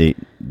 The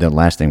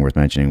last thing worth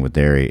mentioning with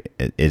dairy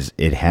is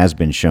it has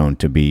been shown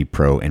to be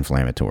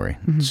pro-inflammatory.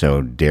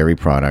 So dairy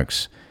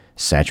products,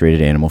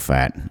 saturated animal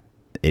fat,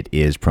 it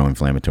is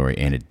pro-inflammatory,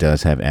 and it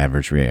does have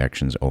adverse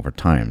reactions over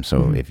time.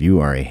 So if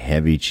you are a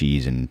heavy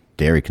cheese and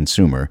dairy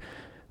consumer,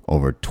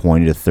 over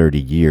 20 to 30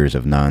 years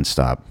of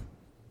nonstop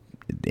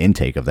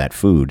intake of that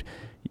food,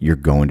 you're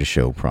going to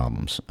show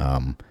problems.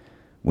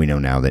 We know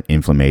now that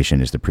inflammation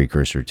is the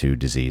precursor to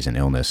disease and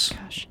illness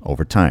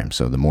over time.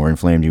 So the more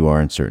inflamed you are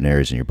in certain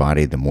areas in your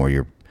body, the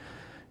more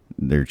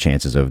there are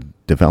chances of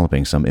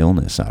developing some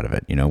illness out of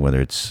it,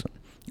 whether it's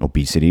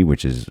obesity,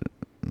 which is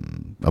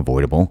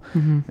avoidable,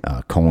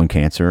 colon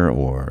cancer,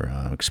 or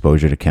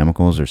exposure to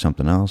chemicals or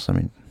something else. I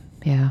mean,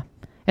 yeah,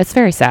 it's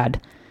very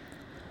sad.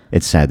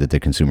 It's sad that the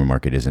consumer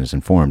market isn't as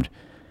informed.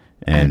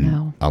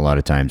 And a lot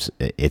of times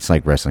it's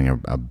like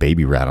wrestling a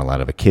baby rattle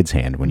out of a kid's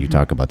hand when you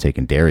talk about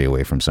taking dairy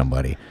away from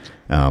somebody.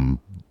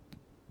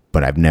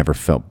 But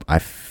I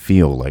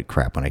feel like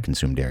crap when I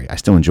consume dairy. I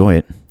still enjoy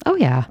it. Oh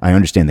yeah. I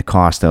understand the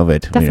cost of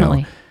it.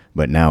 Definitely.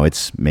 But now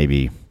it's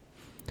maybe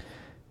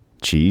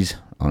cheese,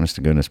 honest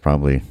to goodness,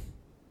 probably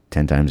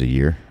 10 times a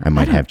year. I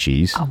might have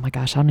cheese. Oh my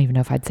gosh. I don't even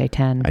know if I'd say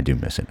 10. I do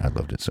miss it. I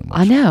loved it so much.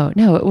 I know.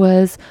 No, it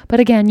was.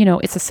 But again,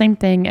 it's the same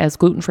thing as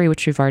gluten-free,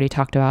 which we've already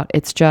talked about.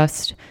 It's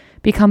just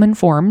become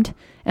informed,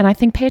 and I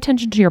think pay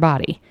attention to your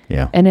body.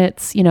 Yeah. And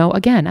it's,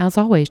 again, as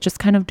always, just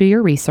kind of do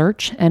your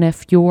research. And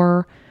if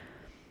you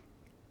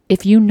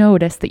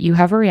notice that you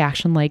have a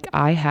reaction like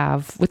I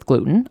have with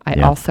gluten,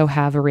 I also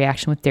have a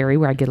reaction with dairy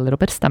where I get a little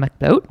bit of stomach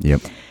bloat.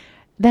 Yep.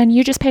 Then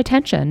you just pay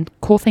attention.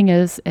 Cool thing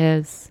is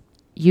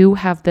you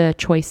have the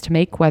choice to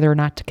make whether or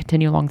not to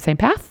continue along the same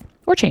path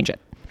or change it.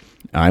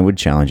 I would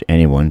challenge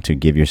anyone to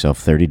give yourself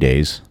 30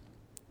 days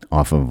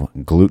off of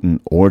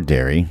gluten or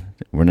dairy.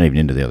 We're not even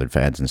into the other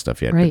fads and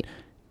stuff yet. Right.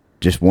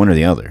 But just one or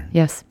the other.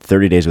 Yes.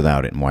 30 days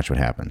without it and watch what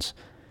happens.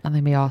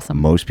 That'd be awesome.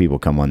 Most people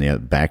come on the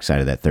backside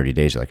of that 30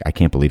 days. They're like, I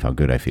can't believe how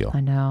good I feel.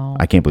 I know.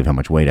 I can't believe how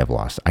much weight I've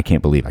lost. I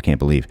can't believe.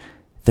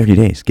 30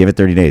 days. Give it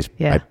 30 days.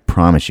 Yeah. I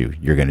promise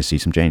you're going to see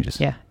some changes.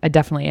 Yeah,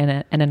 definitely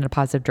in a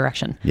positive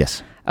direction.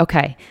 Yes.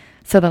 Okay.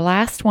 So the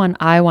last one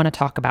I want to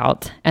talk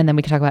about, and then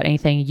we can talk about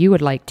anything you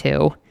would like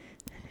to.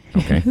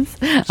 Okay.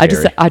 I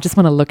just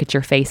want to look at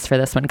your face for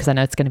this one because I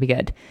know it's going to be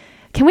good.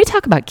 Can we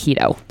talk about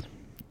keto?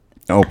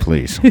 Oh,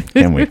 please.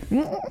 Can we?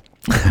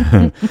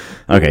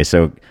 Okay,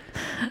 so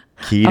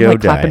keto I'm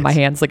diets. clapping my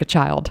hands like a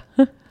child.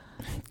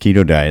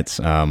 Keto diets.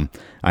 I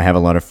have a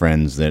lot of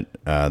friends that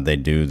they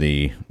do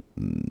the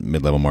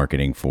mid-level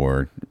marketing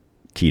for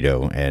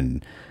keto,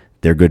 and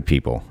they're good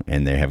people,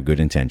 and they have good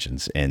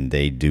intentions, and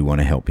they do want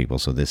to help people.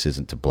 So this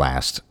isn't to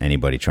blast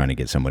anybody trying to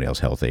get somebody else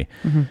healthy.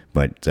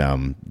 But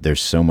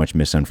there's so much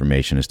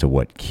misinformation as to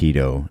what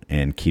keto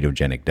and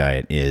ketogenic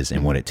diet is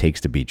and what it takes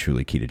to be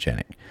truly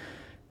ketogenic.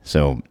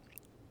 So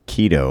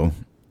keto,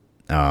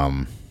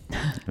 I'm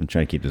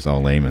trying to keep this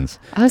all layman's.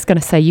 I was going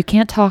to say, you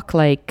can't talk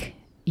like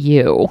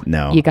you.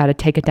 No. You got to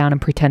take it down and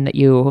pretend that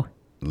you...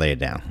 Lay it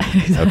down.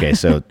 Okay,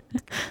 so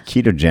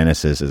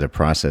ketogenesis is a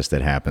process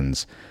that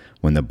happens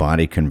when the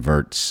body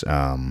converts,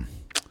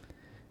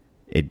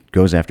 it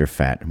goes after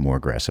fat more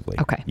aggressively.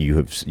 Okay. You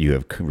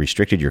have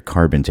restricted your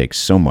carb intake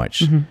so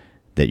much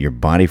that your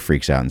body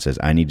freaks out and says,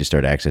 I need to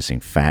start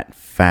accessing fat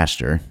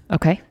faster.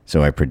 Okay.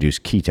 So I produce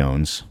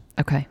ketones.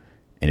 Okay.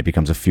 And it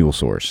becomes a fuel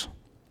source.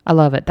 I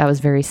love it. That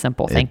was very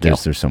simple. Thank you.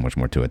 There's so much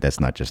more to it.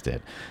 That's not just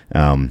it.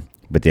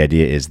 But the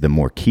idea is the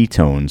more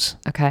ketones,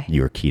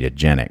 you're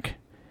ketogenic.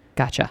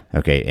 Gotcha.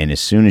 Okay, and as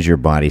soon as your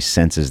body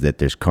senses that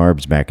there's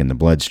carbs back in the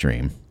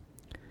bloodstream,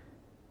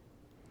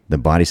 the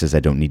body says, I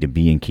don't need to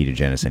be in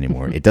ketogenesis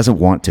anymore. It doesn't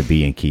want to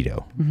be in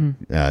keto,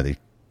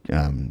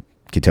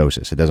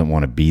 ketosis. It doesn't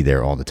want to be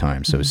there all the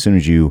time. So as soon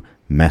as you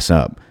mess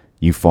up,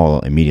 you fall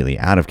immediately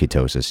out of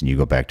ketosis and you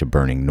go back to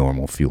burning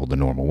normal fuel the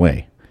normal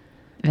way.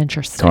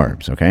 Interesting.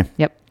 Carbs, okay?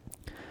 Yep.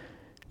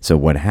 So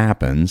what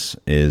happens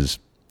is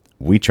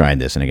we tried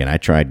this, and again, I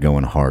tried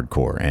going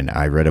hardcore, and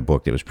I read a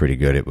book that was pretty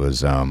good. It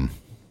was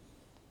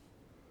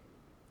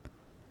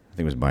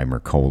think it was by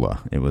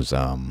Mercola. It was,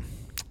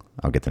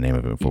 I'll get the name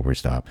of it before we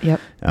stop.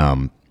 Yep.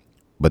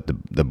 But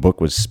the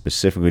book was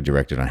specifically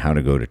directed on how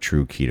to go to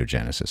true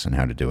ketogenesis and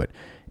how to do it.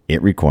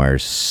 It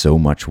requires so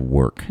much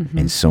work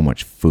and so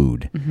much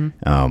food.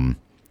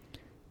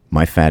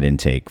 My fat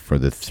intake for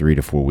the 3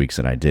 to 4 weeks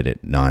that I did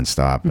it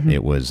nonstop,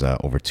 it was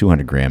over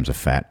 200 grams of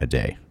fat a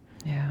day.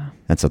 Yeah.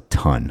 That's a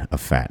ton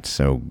of fat.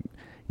 So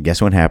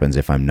guess what happens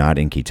if I'm not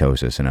in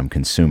ketosis and I'm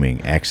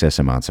consuming excess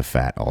amounts of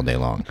fat all day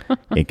long?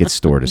 It gets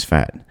stored as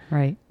fat.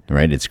 Right.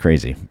 Right? It's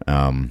crazy.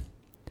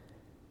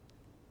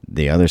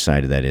 The other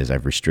side of that is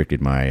I've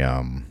restricted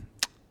my...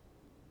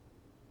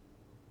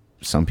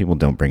 some people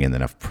don't bring in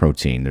enough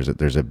protein.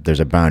 There's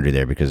a boundary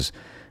there because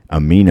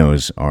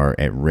aminos are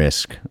at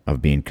risk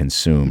of being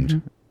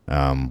consumed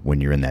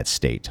when you're in that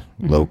state,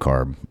 low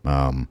carb,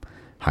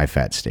 high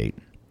fat state.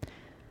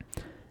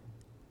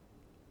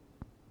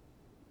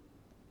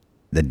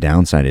 The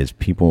downside is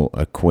people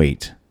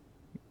equate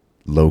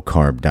low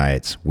carb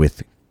diets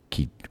with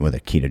a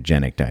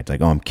ketogenic diet.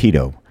 Like, oh, I'm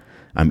keto.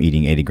 I'm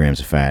eating 80 grams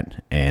of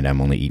fat and I'm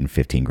only eating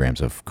 15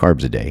 grams of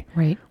carbs a day.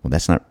 Right. Well,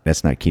 that's not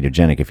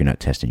ketogenic if you're not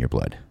testing your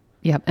blood.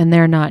 Yep. And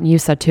they're not, and you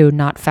said too,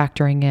 not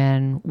factoring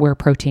in where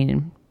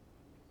protein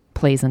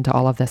plays into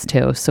all of this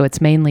too. So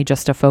it's mainly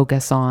just a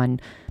focus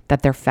on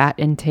that their fat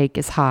intake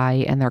is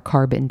high and their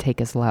carb intake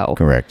is low.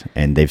 Correct.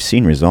 And they've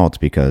seen results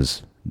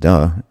because,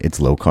 it's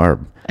low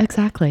carb.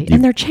 Exactly.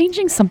 And they're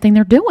changing something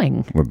they're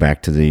doing. We're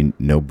back to the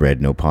no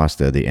bread, no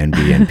pasta, the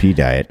NBNP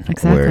diet.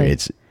 Exactly. Where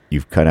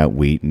you've cut out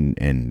wheat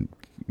and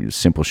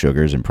simple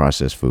sugars and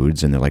processed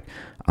foods. And they're like,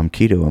 I'm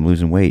keto, I'm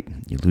losing weight.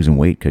 You're losing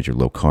weight because you're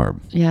low carb.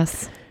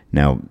 Yes.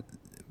 Now,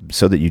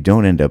 so that you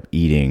don't end up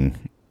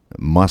eating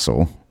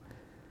muscle,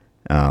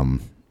 you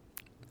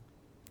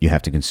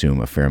have to consume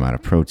a fair amount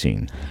of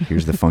protein.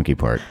 Here's the funky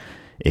part.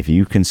 If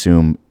you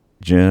consume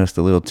just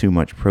a little too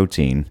much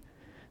protein,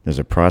 there's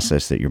a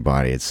process that your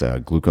body, it's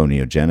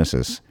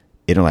gluconeogenesis.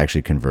 It'll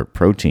actually convert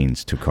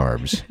proteins to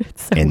carbs,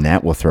 and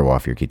that will throw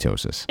off your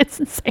ketosis. It's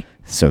insane.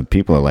 So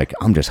people are like,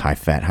 I'm just high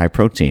fat, high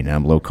protein, and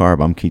I'm low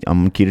carb, I'm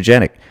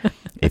ketogenic.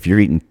 If you're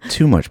eating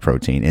too much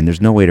protein, and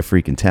there's no way to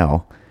freaking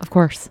tell, of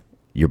course,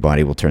 your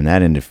body will turn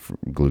that into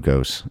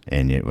glucose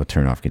and it will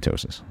turn off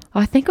ketosis.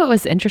 I think what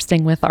was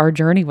interesting with our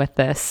journey with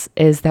this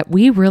is that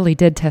we really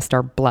did test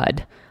our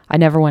blood. I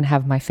never want to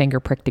have my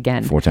finger pricked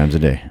again. 4 times a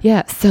day.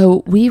 Yeah.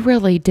 So we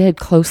really did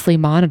closely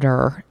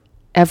monitor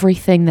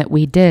everything that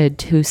we did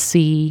to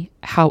see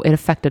how it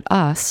affected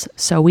us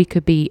so we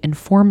could be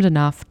informed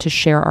enough to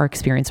share our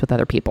experience with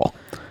other people.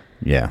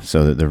 Yeah.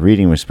 So the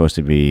reading was supposed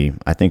to be,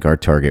 I think our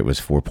target was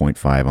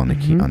 4.5 on the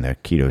on the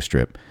keto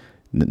strip.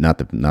 Not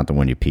the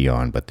one you pee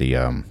on, but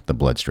the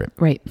blood strip.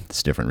 Right.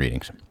 It's different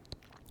readings.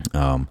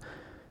 4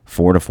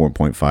 to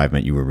 4.5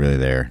 meant you were really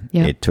there.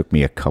 Yep. It took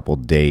me a couple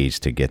days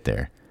to get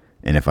there.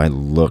 And if I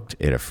looked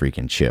at a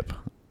freaking chip,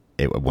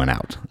 it went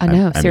out. I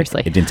know,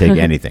 seriously. Mean, it didn't take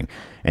anything.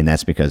 And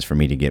that's because for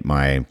me to get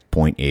my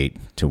 0.8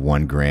 to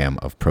 1 gram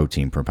of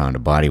protein per pound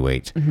of body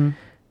weight,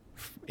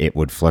 it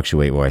would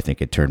fluctuate where I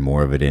think it turned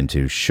more of it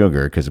into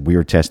sugar because we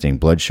were testing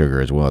blood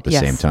sugar as well at the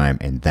same time.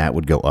 And that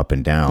would go up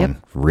and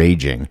down,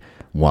 raging,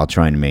 while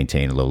trying to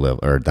maintain a low level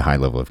or the high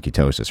level of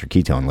ketosis or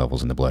ketone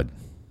levels in the blood.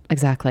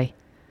 Exactly.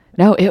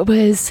 No, it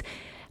was,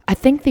 I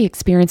think the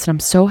experience, and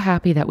I'm so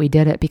happy that we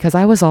did it because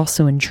I was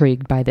also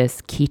intrigued by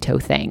this keto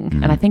thing.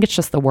 And I think it's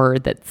just the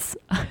word that's,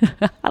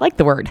 I like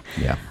the word.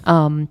 Yeah.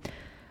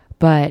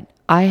 But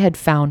I had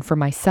found for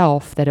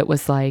myself that it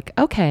was like,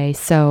 okay,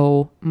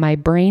 so my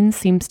brain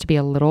seems to be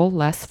a little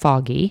less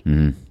foggy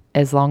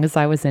as long as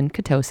I was in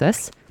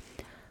ketosis.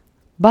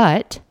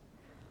 But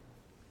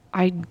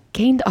I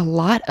gained a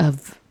lot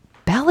of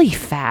belly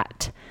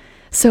fat.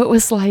 So it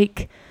was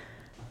like,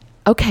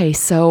 okay,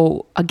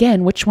 so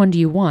again, which one do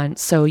you want?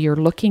 So you're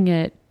looking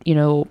at,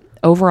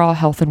 overall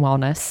health and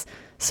wellness.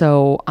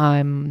 So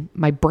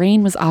my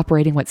brain was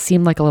operating what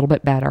seemed like a little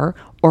bit better,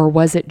 or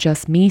was it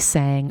just me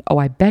saying, oh,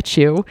 I bet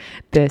you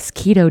this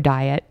keto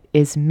diet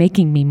is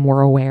making me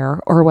more aware,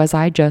 or was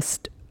I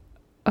just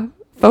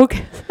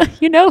focused?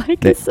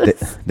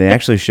 They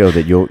actually show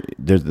that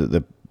there's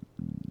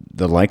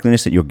the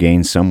likeliness that you'll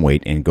gain some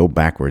weight and go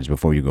backwards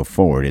before you go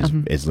forward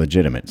is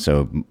legitimate.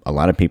 So a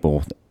lot of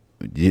people,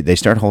 they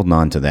start holding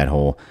on to that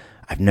whole,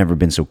 I've never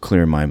been so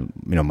clear in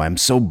I'm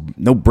so,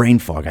 no brain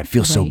fog. I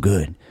feel so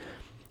good.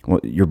 Well,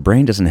 your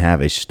brain doesn't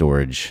have a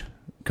storage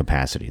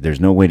capacity. There's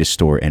no way to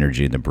store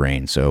energy in the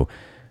brain. So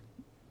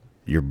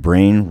your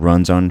brain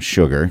runs on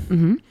sugar.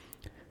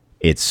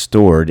 It's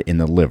stored in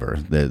the liver.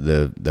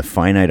 The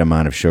finite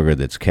amount of sugar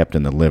that's kept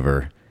in the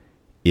liver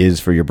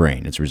is for your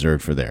brain. It's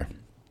reserved for there.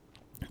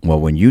 Well,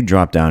 when you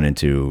drop down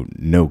into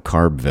no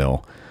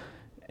carbville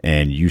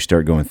and you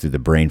start going through the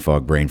brain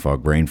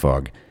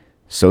fog,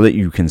 so that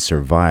you can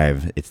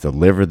survive, it's the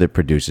liver that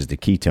produces the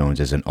ketones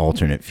as an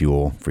alternate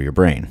fuel for your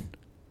brain.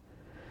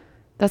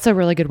 That's a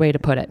really good way to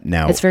put it.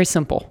 Now, it's very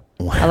simple.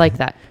 I like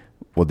that.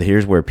 Well,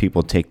 here's where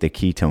people take the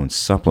ketone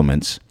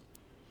supplements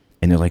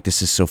and they're like,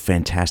 this is so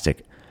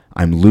fantastic.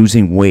 I'm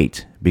losing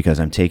weight because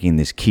I'm taking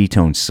this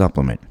ketone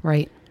supplement.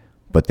 Right.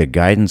 But the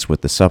guidance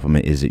with the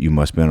supplement is that you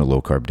must be on a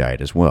low-carb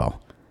diet as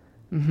well.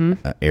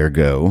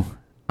 Ergo,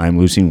 I'm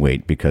losing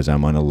weight because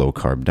I'm on a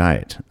low-carb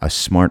diet, a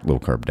smart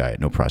low-carb diet,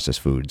 no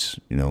processed foods,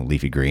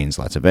 leafy greens,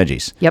 lots of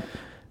veggies. Yep.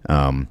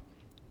 And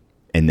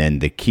then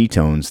the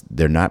ketones,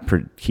 they're not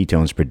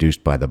ketones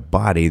produced by the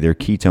body. They're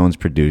ketones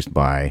produced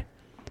by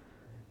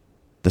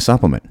the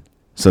supplement.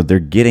 So they're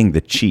getting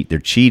the cheat. They're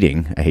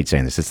cheating. I hate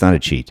saying this. It's not a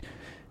cheat.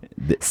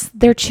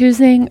 They're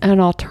choosing an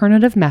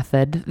alternative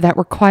method that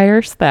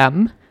requires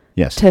them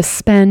to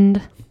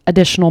spend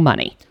additional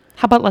money.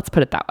 How about let's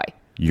put it that way?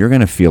 You're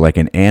going to feel like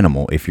an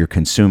animal if you're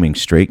consuming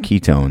straight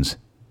ketones.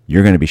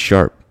 You're going to be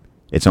sharp.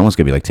 It's almost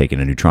going to be like taking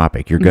a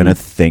nootropic. You're going to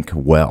think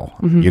well.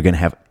 You're going to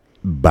have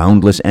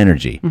boundless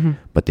energy,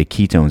 but the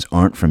ketones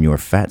aren't from your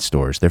fat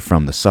stores. They're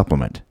from the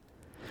supplement.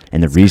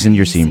 And the reason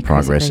you're seeing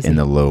progress in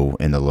the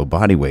low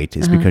body weight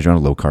is because you're on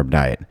a low carb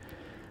diet.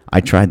 I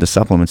tried the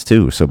supplements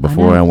too. So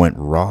before I went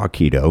raw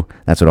keto,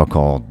 that's what I'll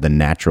call the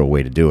natural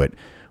way to do it,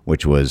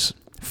 which was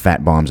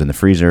fat bombs in the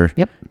freezer,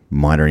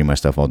 monitoring my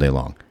stuff all day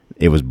long.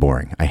 It was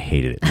boring. I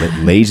hated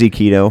it. Lazy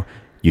keto,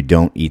 you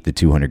don't eat the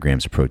 200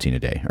 grams of protein a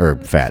day, or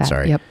fat,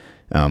 sorry. Yep.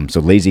 So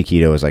lazy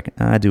keto is like,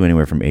 I do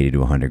anywhere from 80 to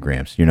 100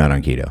 grams. You're not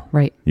on keto.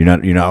 Right. You're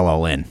not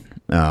all in.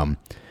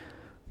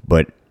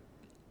 But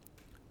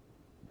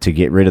to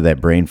get rid of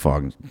that brain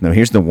fog, now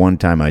here's the one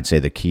time I'd say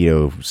the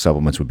keto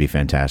supplements would be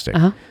fantastic.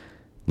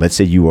 Let's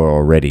say you are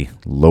already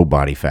low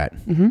body fat,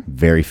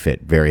 very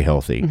fit, very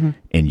healthy,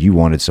 and you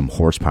wanted some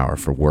horsepower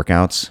for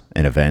workouts,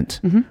 an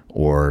event,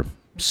 or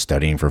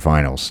studying for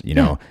finals,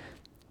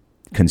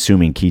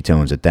 consuming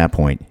ketones at that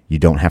point, you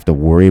don't have to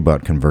worry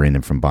about converting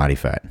them from body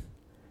fat.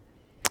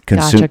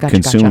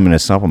 Consume them in a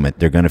supplement,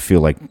 they're going to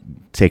feel like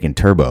taking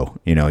turbo.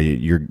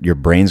 Your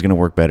brain's going to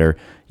work better.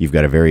 You've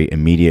got a very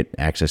immediate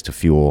access to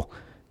fuel.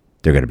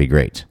 They're going to be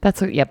great.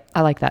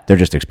 I like that. They're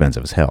just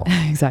expensive as hell.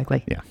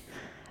 Exactly. Yeah.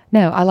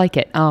 No, I like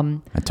it.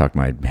 I talked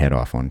my head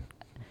off on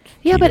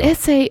keto. But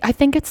I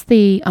think it's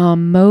the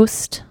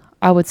most,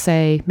 I would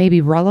say,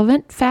 maybe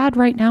relevant fad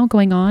right now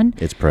going on.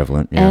 It's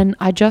prevalent. Yeah. And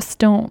I just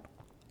don't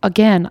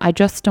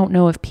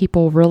know if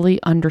people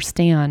really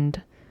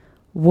understand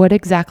what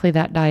exactly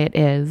that diet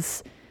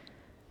is,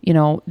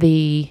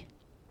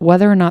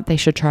 whether or not they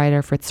should try it or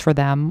if it's for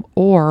them,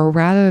 or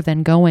rather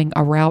than going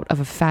a route of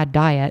a fad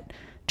diet,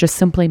 just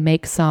simply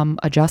make some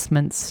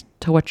adjustments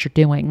to what you're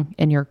doing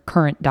in your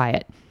current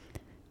diet.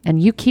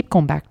 And you keep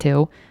going back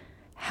to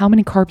how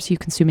many carbs are you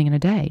consuming in a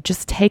day?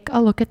 Just take a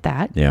look at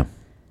that. Yeah.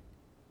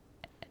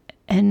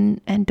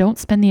 And don't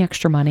spend the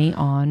extra money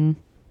on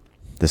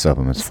the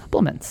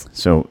supplements.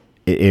 So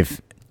if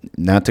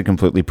not to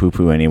completely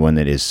poo-poo anyone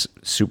that is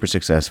super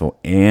successful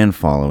and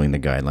following the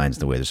guidelines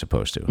the way they're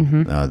supposed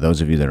to,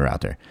 those of you that are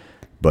out there,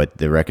 but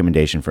the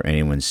recommendation for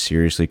anyone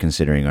seriously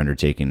considering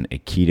undertaking a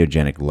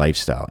ketogenic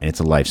lifestyle, and it's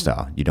a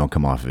lifestyle, you don't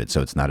come off of it,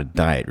 so it's not a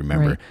diet,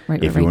 remember.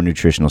 If your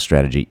nutritional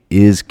strategy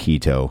is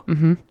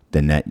keto,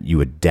 then that you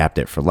adapt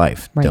it for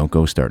life. Don't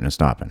go starting and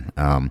stopping.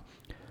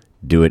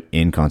 Do it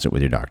in concert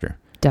with your doctor.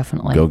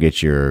 Definitely. Go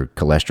get your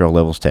cholesterol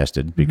levels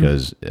tested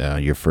because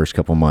your first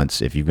couple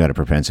months, if you've got a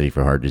propensity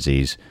for heart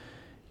disease,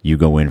 you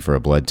go in for a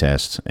blood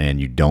test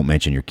and you don't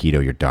mention your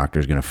keto, your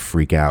doctor's going to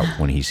freak out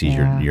when he sees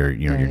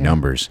your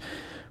numbers.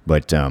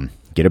 But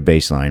get a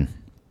baseline,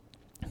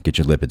 get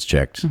your lipids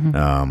checked,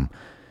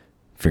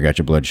 figure out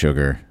your blood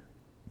sugar,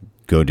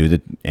 go do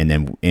and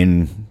then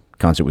in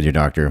concert with your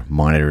doctor,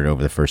 monitor it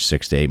over the first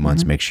 6 to 8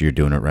 months, make sure you're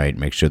doing it right,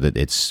 make sure that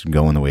it's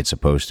going the way it's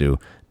supposed to,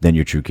 then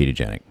you're true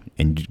ketogenic.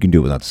 And you can do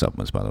it without the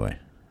supplements, by the way.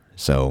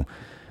 So,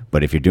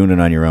 but if you're doing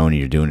it on your own and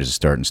you're doing it as a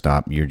start and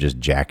stop, you're just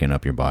jacking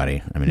up your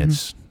body. I mean,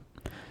 it's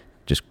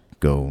just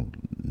go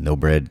no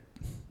bread.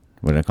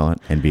 What did I call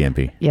it?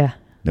 NBMP. Yeah.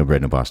 No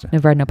bread, no pasta. No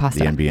bread, no pasta.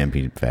 The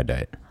NBMP fad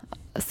diet.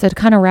 So to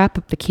kind of wrap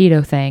up the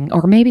keto thing,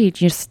 or maybe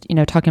just,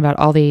 talking about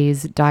all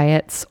these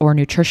diets or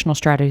nutritional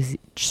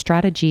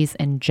strategies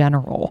in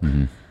general,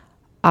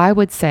 I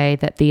would say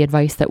that the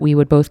advice that we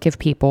would both give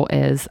people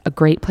is a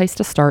great place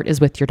to start is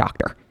with your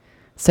doctor.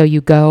 So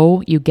you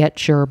go, you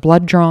get your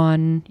blood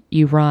drawn,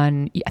 you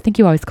run, I think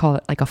you always call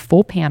it like a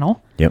full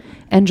panel. Yep.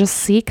 And just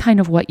see kind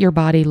of what your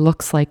body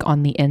looks like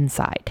on the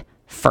inside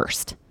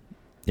first.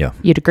 Yeah.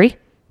 You'd agree?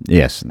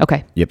 Yes.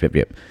 Okay. Yep.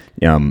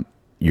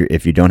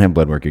 If you don't have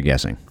blood work, you're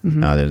guessing.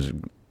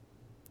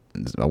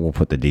 We'll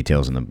put the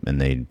details in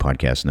the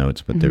podcast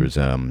notes, but there was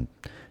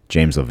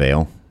James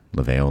Laval,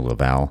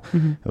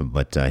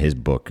 but his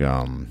book,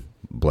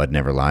 Blood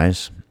Never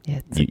Lies.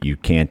 Yeah, you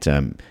can't,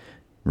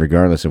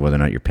 regardless of whether or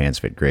not your pants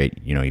fit great,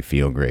 you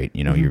feel great,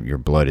 your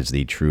blood is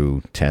the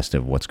true test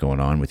of what's going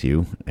on with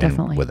you. And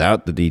Definitely.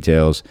 Without the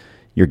details,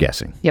 you're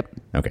guessing. Yep.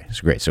 Okay,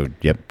 so great. So,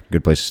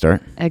 good place to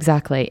start.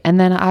 Exactly. And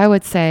then I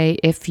would say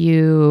if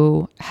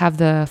you have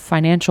the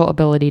financial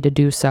ability to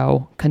do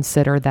so,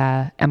 consider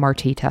the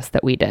MRT test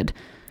that we did.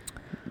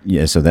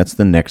 Yeah, so that's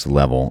the next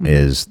level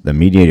is the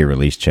mediator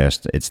release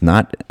test. It's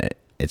not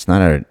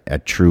a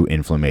true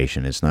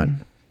inflammation. It's not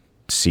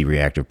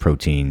C-reactive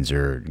proteins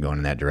or going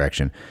in that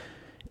direction.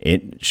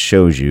 It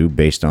shows you,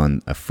 based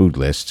on a food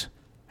list,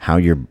 how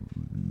your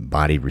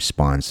body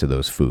responds to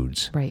those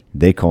foods. Right.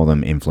 They call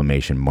them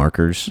inflammation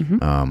markers.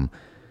 Mm-hmm.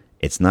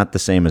 It's not the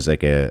same as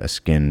like a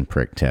skin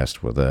prick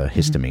test with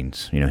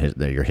histamines,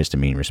 your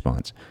histamine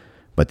response.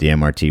 But the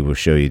MRT will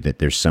show you that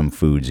there's some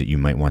foods that you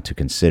might want to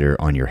consider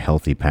on your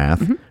healthy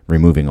path,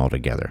 removing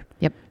altogether.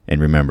 Yep.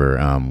 And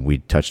remember, we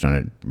touched on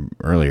it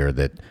earlier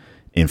that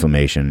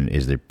inflammation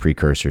is the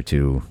precursor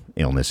to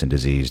illness and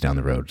disease down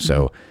the road.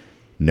 So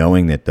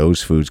knowing that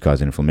those foods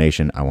cause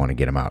inflammation, I want to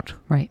get them out.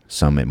 Right.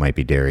 Some it might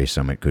be dairy,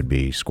 some it could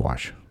be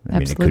squash. I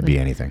mean, it could be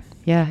anything.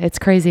 Yeah, it's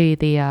crazy.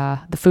 The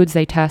foods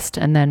they test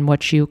and then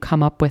what you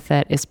come up with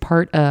that is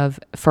part of,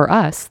 for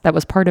us, that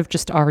was part of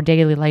just our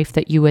daily life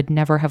that you would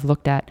never have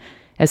looked at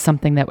as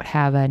something that would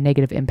have a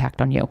negative impact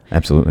on you.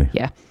 Absolutely.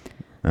 Yeah.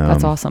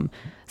 That's awesome.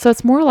 So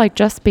it's more like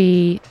just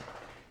be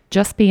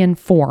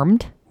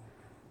informed,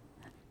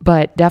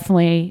 but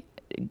definitely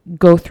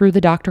go through the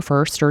doctor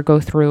first, or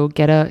go through,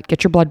 get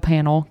your blood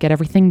panel, get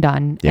everything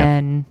done,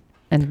 and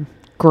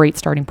great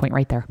starting point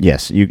right there.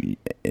 Yes,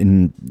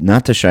 and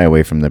not to shy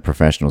away from the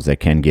professionals that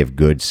can give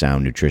good,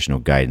 sound nutritional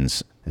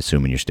guidance,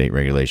 assuming your state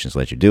regulations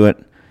let you do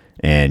it,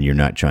 and you're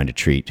not trying to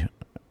treat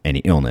any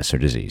illness or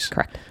disease.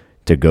 Correct.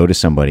 To go to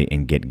somebody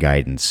and get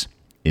guidance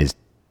is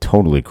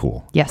totally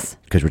cool. Yes.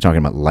 Because we're talking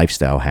about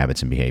lifestyle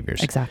habits and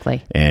behaviors.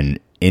 Exactly. And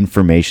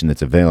information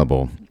that's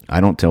available. I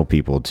don't tell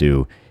people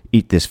to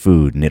eat this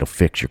food and it'll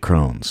fix your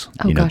Crohn's.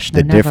 Oh, gosh,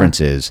 the never.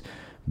 difference is,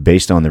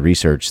 based on the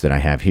research that I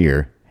have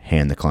here,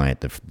 hand the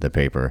client the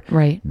paper.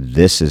 Right.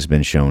 This has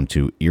been shown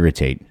to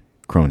irritate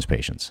Crohn's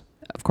patients.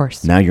 Of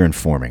course. Now you're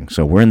informing.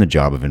 So we're in the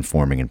job of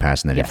informing and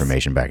passing that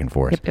information back and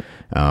forth. Yep.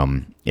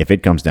 If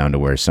it comes down to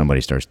where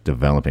somebody starts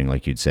developing,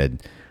 like you'd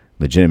said,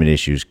 legitimate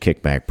issues,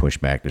 kickback,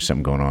 pushback, there's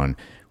something going on,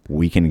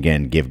 we can,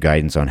 again, give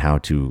guidance on how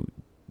to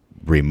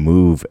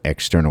remove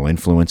external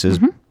influences.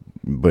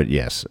 But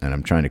yes, and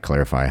I'm trying to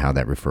clarify how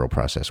that referral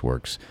process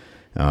works.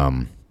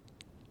 Know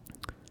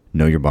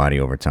your body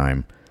over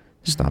time.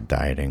 Stop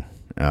dieting.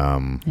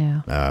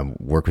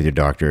 Work with your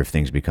doctor if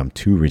things become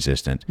too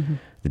resistant.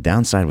 The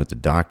downside with the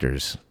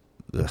doctors,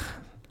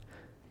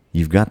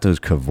 you've got those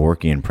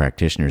Kevorkian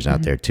practitioners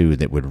out there too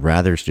that would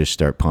rather just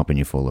start pumping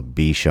you full of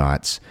B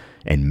shots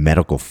and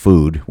medical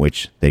food,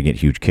 which they get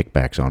huge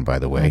kickbacks on, by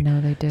the way. I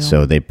know they do.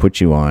 So they put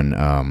you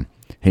on,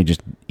 hey,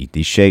 just eat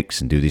these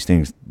shakes and do these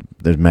things.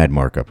 There's mad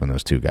markup on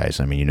those two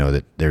guys. I mean,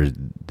 that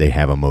they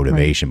have a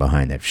motivation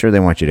behind that. Sure, they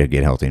want you to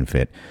get healthy and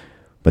fit,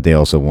 but they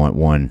also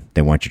want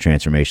they want your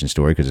transformation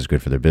story because it's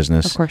good for their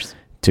business. Of course.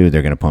 2,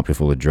 they're going to pump you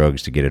full of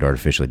drugs to get it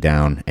artificially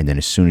down. And then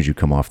as soon as you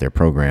come off their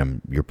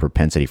program, your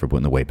propensity for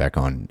putting the weight back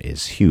on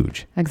is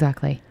huge.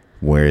 Exactly.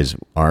 Whereas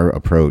our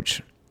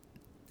approach,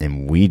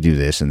 and we do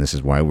this, and this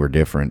is why we're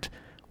different,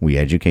 we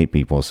educate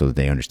people so that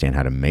they understand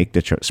how to make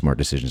the smart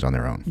decisions on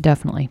their own.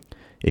 Definitely.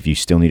 If you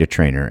still need a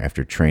trainer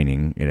after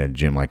training in a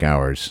gym like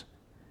ours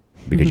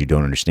because you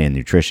don't understand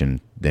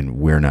nutrition, then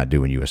we're not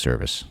doing you a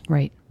service.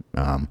 Right.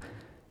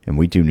 And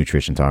we do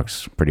nutrition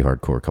talks pretty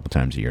hardcore a couple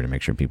times a year to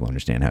make sure people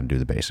understand how to do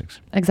the basics.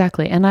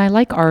 Exactly. And I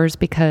like ours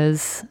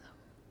because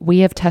we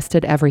have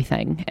tested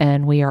everything,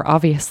 and we are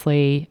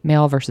obviously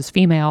male versus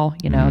female.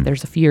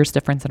 There's a few years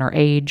difference in our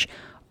age.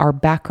 Our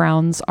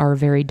backgrounds are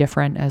very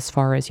different as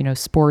far as,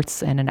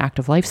 sports and an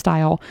active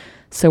lifestyle.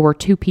 So we're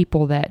two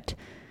people that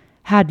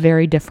had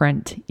very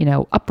different,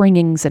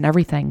 upbringings and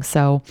everything.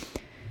 So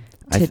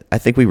I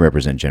think we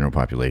represent general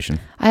population.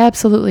 I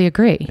absolutely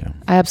agree. Yeah.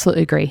 I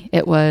absolutely agree.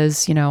 It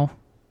was,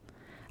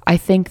 I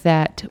think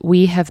that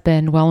we have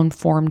been well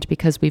informed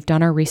because we've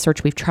done our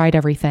research, we've tried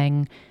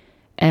everything.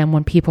 And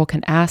when people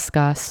can ask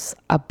us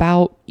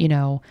about,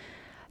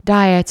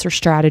 diets or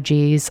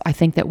strategies, I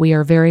think that we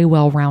are very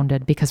well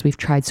rounded because we've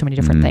tried so many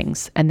different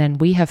things. And then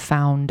we have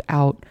found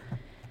out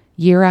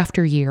year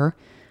after year,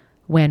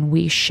 when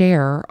we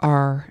share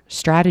our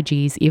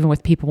strategies, even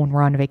with people when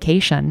we're on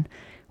vacation,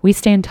 we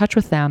stay in touch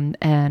with them,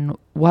 and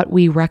what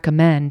we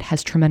recommend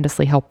has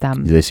tremendously helped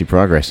them. They see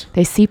progress.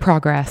 They see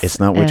progress. It's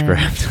not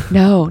witchcraft.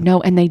 No.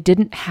 And they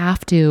didn't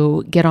have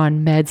to get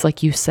on meds,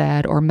 like you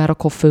said, or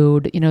medical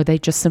food. They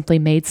just simply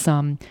made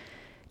some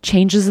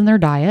changes in their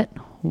diet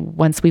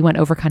once we went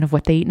over kind of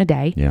what they eat in a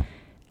day. Yeah.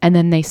 And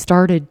then they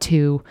started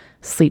to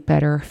sleep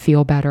better,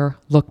 feel better,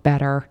 look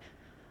better.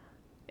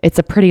 It's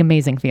a pretty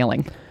amazing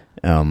feeling.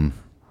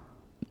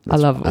 I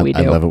love what we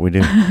do. I love what we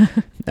do.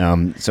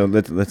 So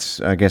let's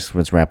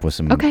wrap with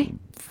some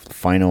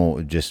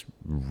final just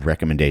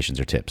recommendations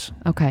or tips.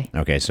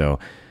 Okay. So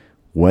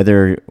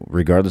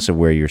regardless of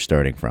where you're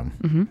starting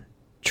from,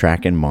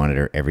 track and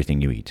monitor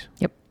everything you eat.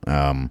 Yep.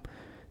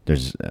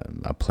 There's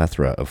a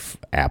plethora of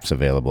apps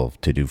available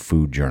to do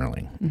food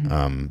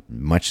journaling.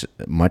 Much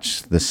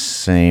the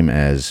same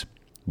as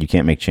you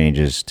can't make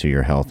changes to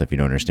your health if you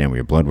don't understand where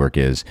your blood work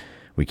is.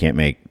 We can't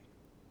make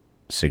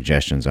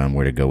suggestions on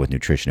where to go with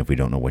nutrition if we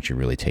don't know what you're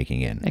really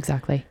taking in.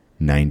 Exactly.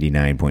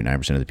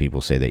 99.9% of the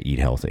people say they eat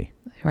healthy,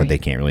 but they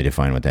can't really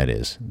define what that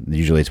is.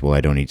 Usually it's, well, I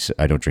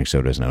don't drink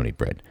sodas and I don't eat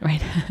bread.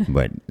 Right.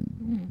 But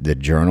the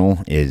journal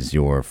is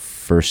your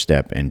first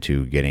step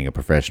into getting a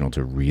professional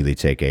to really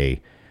take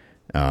a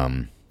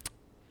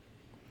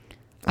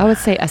I would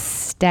say a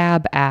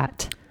stab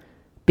at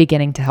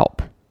beginning to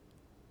help.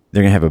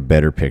 They're going to have a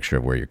better picture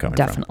of where you're coming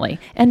from. Definitely.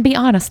 And be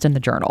honest in the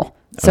journal.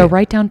 So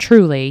write down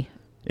truly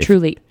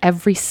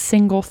every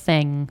single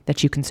thing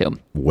that you consume.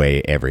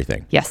 Weigh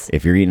everything. Yes.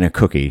 If you're eating a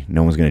cookie,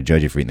 no one's going to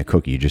judge you for eating the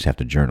cookie. You just have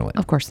to journal it.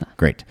 Of course not.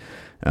 Great.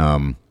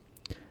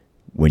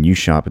 When you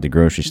shop at the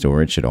grocery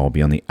store, it should all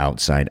be on the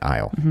outside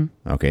aisle.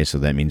 Mm-hmm. Okay, so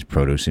that means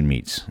produce and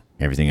meats.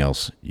 Everything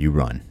else, you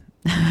run.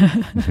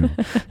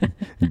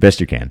 Best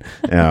you can.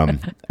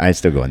 I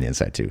still go on the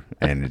inside too,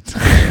 and it's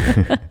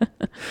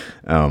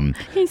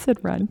he said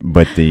run.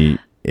 But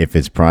if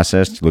it's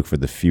processed, look for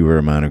the fewer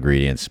amount of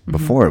ingredients. Mm-hmm.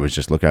 Before it was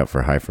just look out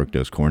for high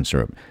fructose corn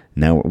syrup.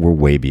 Now we're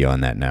way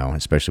beyond that now,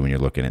 especially when you're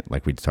looking at,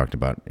 like we talked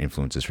about,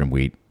 influences from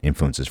wheat,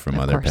 influences from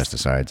other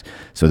pesticides.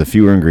 So the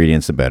fewer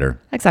ingredients, the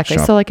better. Exactly.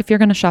 So like if you're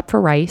going to shop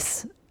for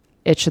rice,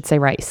 it should say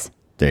rice.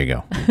 There you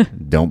go.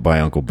 Don't buy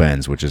Uncle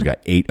Ben's, which has got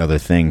 8 other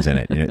things in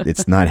it.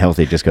 It's not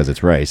healthy just because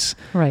it's rice.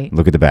 Right.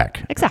 Look at the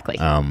back. Exactly.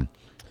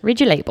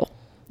 Read your label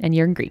and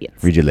your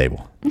ingredients. Read your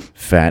label.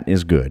 Fat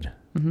is good.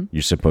 Mm-hmm.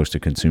 You're supposed to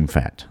consume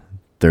fat.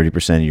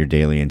 30% of your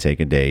daily intake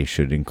a day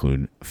should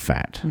include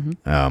fat.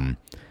 Mm-hmm.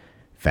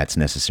 Fat's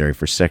necessary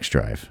for sex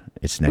drive.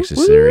 It's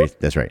necessary. Woo-woo.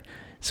 That's right.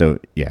 So,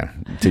 yeah,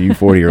 to you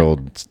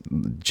 40-year-old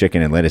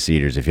chicken and lettuce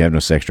eaters, if you have no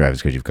sex drive,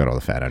 it's because you've cut all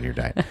the fat out of your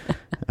diet.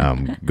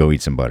 Go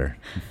eat some butter.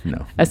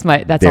 No.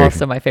 That's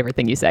also my favorite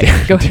thing you say.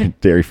 Go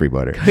dairy-free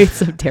butter. Go eat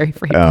some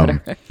dairy-free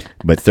butter.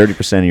 But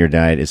 30% of your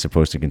diet is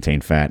supposed to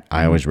contain fat.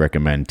 I always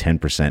recommend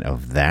 10%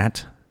 of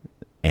that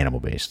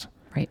animal-based.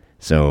 Right.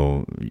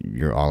 So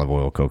your olive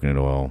oil, coconut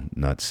oil,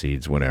 nuts,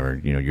 seeds,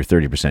 whatever, your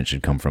 30%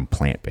 should come from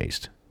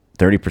plant-based.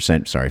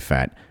 30%,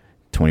 fat.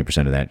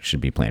 20% of that should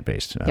be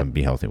plant-based.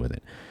 Be healthy with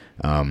it.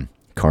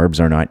 Carbs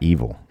are not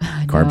evil.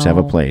 Carbs have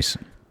a place.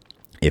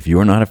 If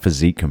you're not a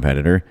physique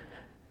competitor,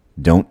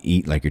 don't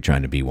eat like you're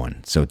trying to be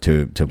one. So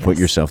to put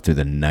yourself through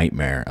the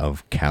nightmare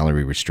of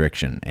calorie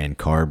restriction and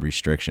carb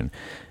restriction,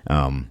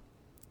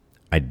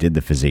 I did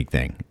the physique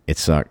thing. It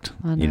sucked.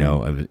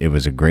 It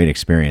was a great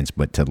experience,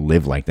 but to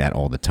live like that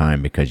all the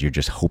time because you're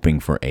just hoping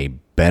for a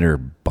better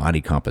body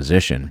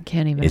composition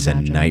is a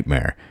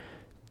nightmare.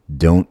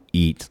 Don't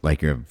eat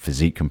like you're a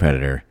physique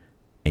competitor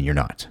and you're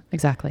not.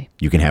 Exactly.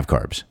 You can have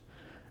carbs.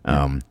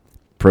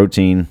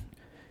 Protein,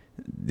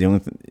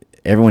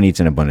 everyone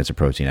eats an abundance of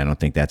protein. I don't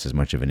think that's as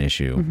much of an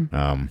issue.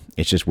 Mm-hmm.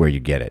 It's just where you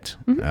get it.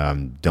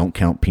 Mm-hmm. Don't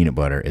count peanut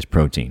butter as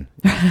protein.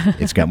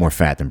 It's got more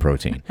fat than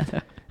protein.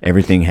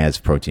 Everything has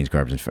proteins,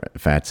 carbs,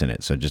 and fats in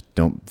it. So just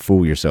don't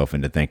fool yourself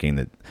into thinking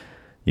that,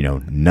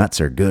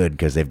 nuts are good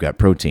because they've got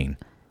protein.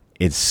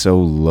 It's so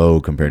low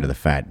compared to the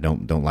fat.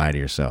 Don't lie to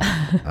yourself.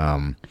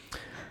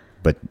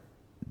 But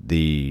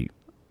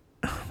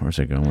where's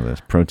I going with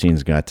this?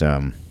 Protein's got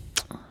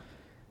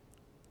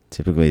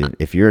typically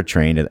if you're a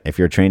trained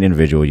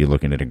individual, you're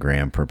looking at a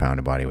gram per pound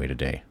of body weight a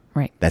day.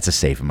 Right. That's a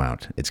safe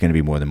amount. It's going to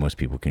be more than most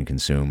people can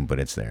consume, but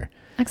it's there.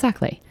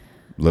 Exactly.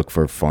 Look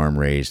for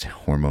farm-raised,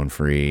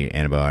 hormone-free,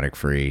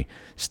 antibiotic-free.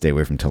 Stay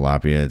away from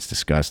tilapia. It's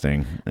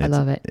disgusting. I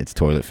love it. It's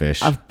toilet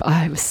fish.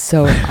 I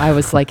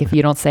was like, if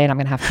you don't say it, I'm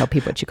going to have to tell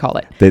people what you call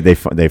it.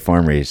 They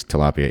farm-raised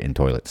tilapia in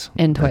toilets.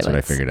 That's what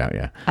I figured out,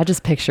 yeah. I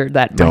just pictured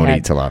that in Don't my head.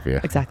 eat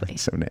tilapia. Exactly.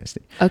 It's so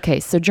nasty. Okay,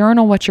 so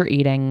journal what you're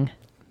eating.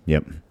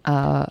 Yep.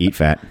 Eat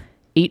fat.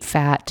 Eat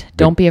fat.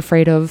 Don't be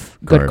afraid of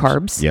good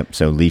carbs. Yep.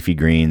 So leafy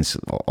greens,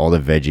 all the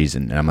veggies,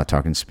 and I'm not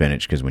talking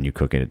spinach because when you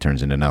cook it, it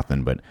turns into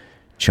nothing, but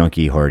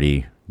chunky,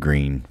 hearty,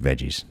 green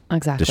veggies.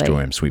 Exactly. Destroy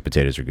them. Sweet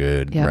potatoes are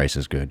good. Yep. Rice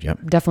is good.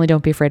 Yep. Definitely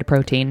don't be afraid of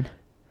protein.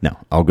 No.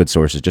 All good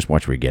sources. Just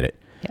watch where you get it.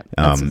 Yep.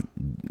 That's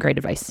great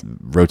advice.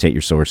 Rotate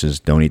your sources.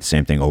 Don't eat the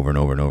same thing over and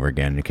over and over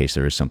again in case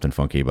there is something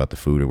funky about the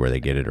food or where they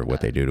get it or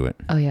what they do to it.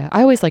 Oh, yeah.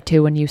 I always like to,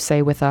 when you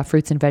say with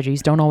fruits and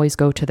veggies, don't always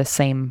go to the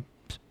same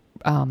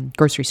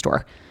grocery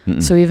store.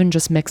 Mm-mm. So even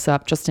just mix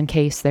up just in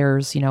case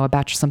there's, a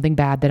batch of something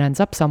bad that ends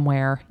up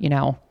somewhere,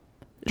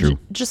 True.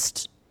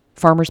 Just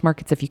farmers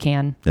markets if you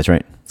can. That's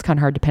right. It's kind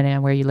of hard depending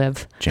on where you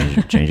live. Change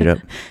it up.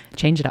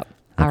 Change it up.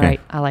 All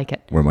right. I like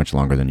it. We're much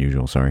longer than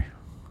usual. Sorry.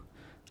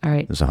 All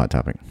right. This is a hot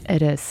topic.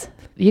 It is.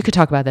 You could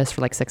talk about this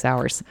for like 6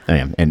 hours. I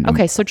am.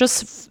 Okay. So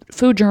just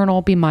food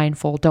journal, be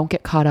mindful. Don't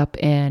get caught up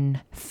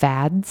in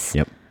fads.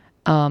 Yep.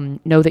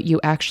 Know that you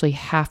actually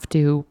have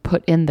to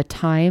put in the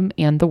time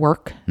and the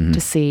work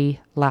to see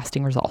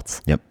lasting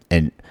results. Yep.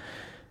 And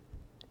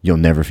you'll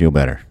never feel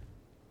better.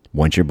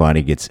 Once your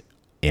body gets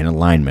in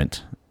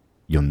alignment,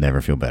 you'll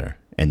never feel better.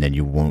 And then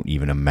you won't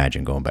even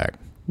imagine going back.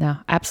 No,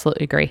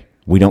 absolutely agree.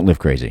 We don't live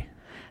crazy.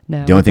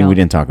 No. The only thing we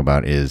didn't talk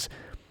about is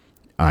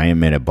I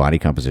am in a body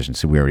composition.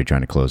 So we're already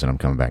trying to close and I'm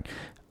coming back.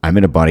 I'm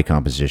in a body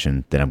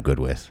composition that I'm good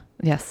with.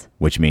 Yes.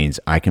 Which means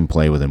I can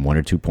play within 1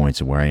 or 2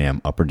 points of where I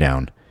am, up or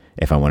down.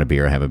 If I want a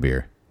beer, I have a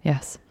beer.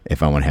 Yes.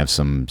 If I want to have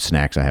some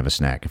snacks, I have a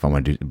snack. If I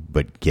want to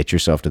but get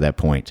yourself to that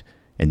point,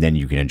 and then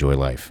you can enjoy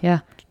life. Yeah.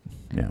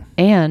 Yeah.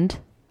 And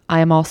I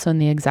am also in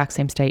the exact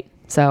same state.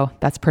 So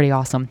that's pretty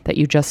awesome that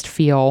you just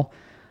feel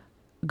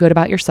good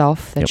about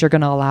yourself, that Yep. you're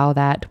going to allow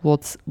that.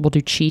 We'll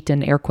do cheat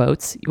in air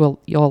quotes. You'll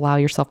allow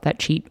yourself that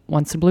cheat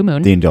once in a blue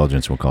moon. The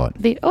indulgence, we'll call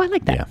it. I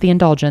like that. Yeah. The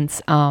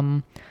indulgence.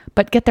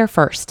 But get there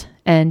first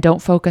and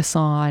don't focus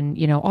on,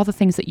 all the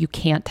things that you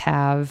can't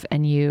have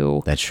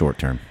That's short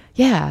term.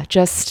 Yeah,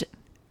 just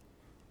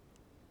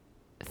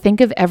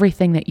think of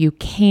everything that you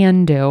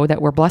can do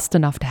that we're blessed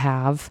enough to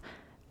have.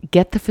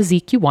 Get the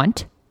physique you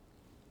want.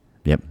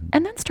 Yep.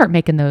 And then start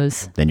making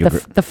those, Then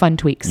the fun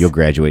tweaks. You'll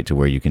graduate to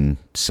where you can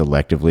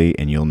selectively,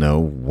 and you'll know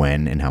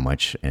when and how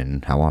much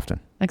and how often.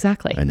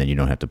 Exactly. And then you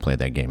don't have to play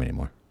that game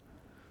anymore.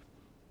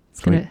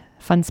 It's a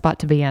fun spot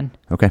to be in.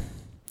 Okay.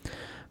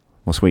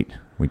 Well, sweet.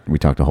 We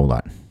talked a whole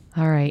lot.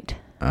 All right.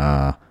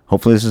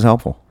 Hopefully this is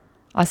helpful.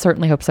 I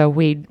certainly hope so.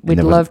 We'd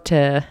love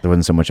to. There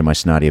wasn't so much of my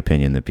snotty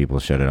opinion that people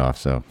shut it off.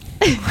 So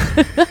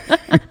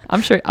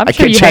I'm sure I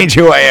can change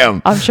who I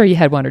am. I'm sure you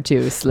had one or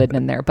two slidden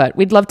in there, but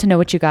we'd love to know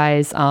what you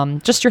guys,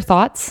 just your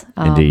thoughts.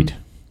 Indeed.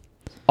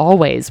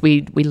 Always,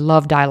 we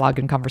love dialogue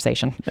and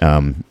conversation.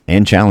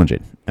 And challenge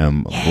it.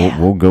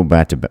 We'll go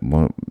back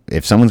to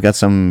if someone's got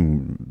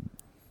some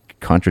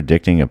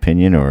contradicting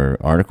opinion or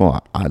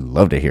article, I'd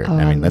love to hear it.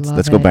 I mean,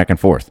 let's go back and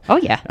forth. Oh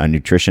yeah.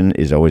 Nutrition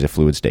is always a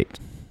fluid state.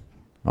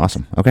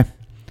 Awesome. Okay.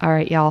 All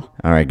right, y'all.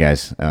 All right,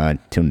 guys.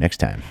 Till next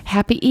time.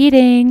 Happy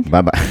eating.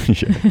 Bye-bye.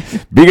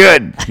 Be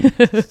good.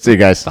 See you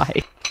guys.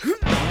 Bye.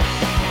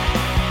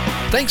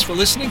 Thanks for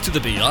listening to the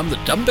Beyond the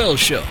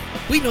Dumbbells Show.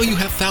 We know you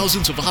have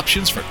thousands of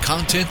options for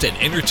content and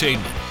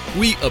entertainment.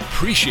 We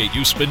appreciate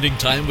you spending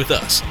time with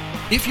us.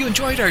 If you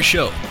enjoyed our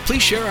show,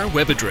 please share our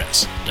web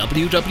address,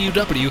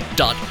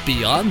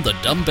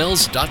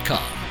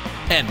 www.beyondthedumbbells.com,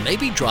 and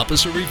maybe drop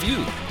us a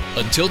review.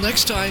 Until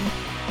next time,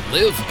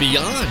 live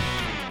beyond.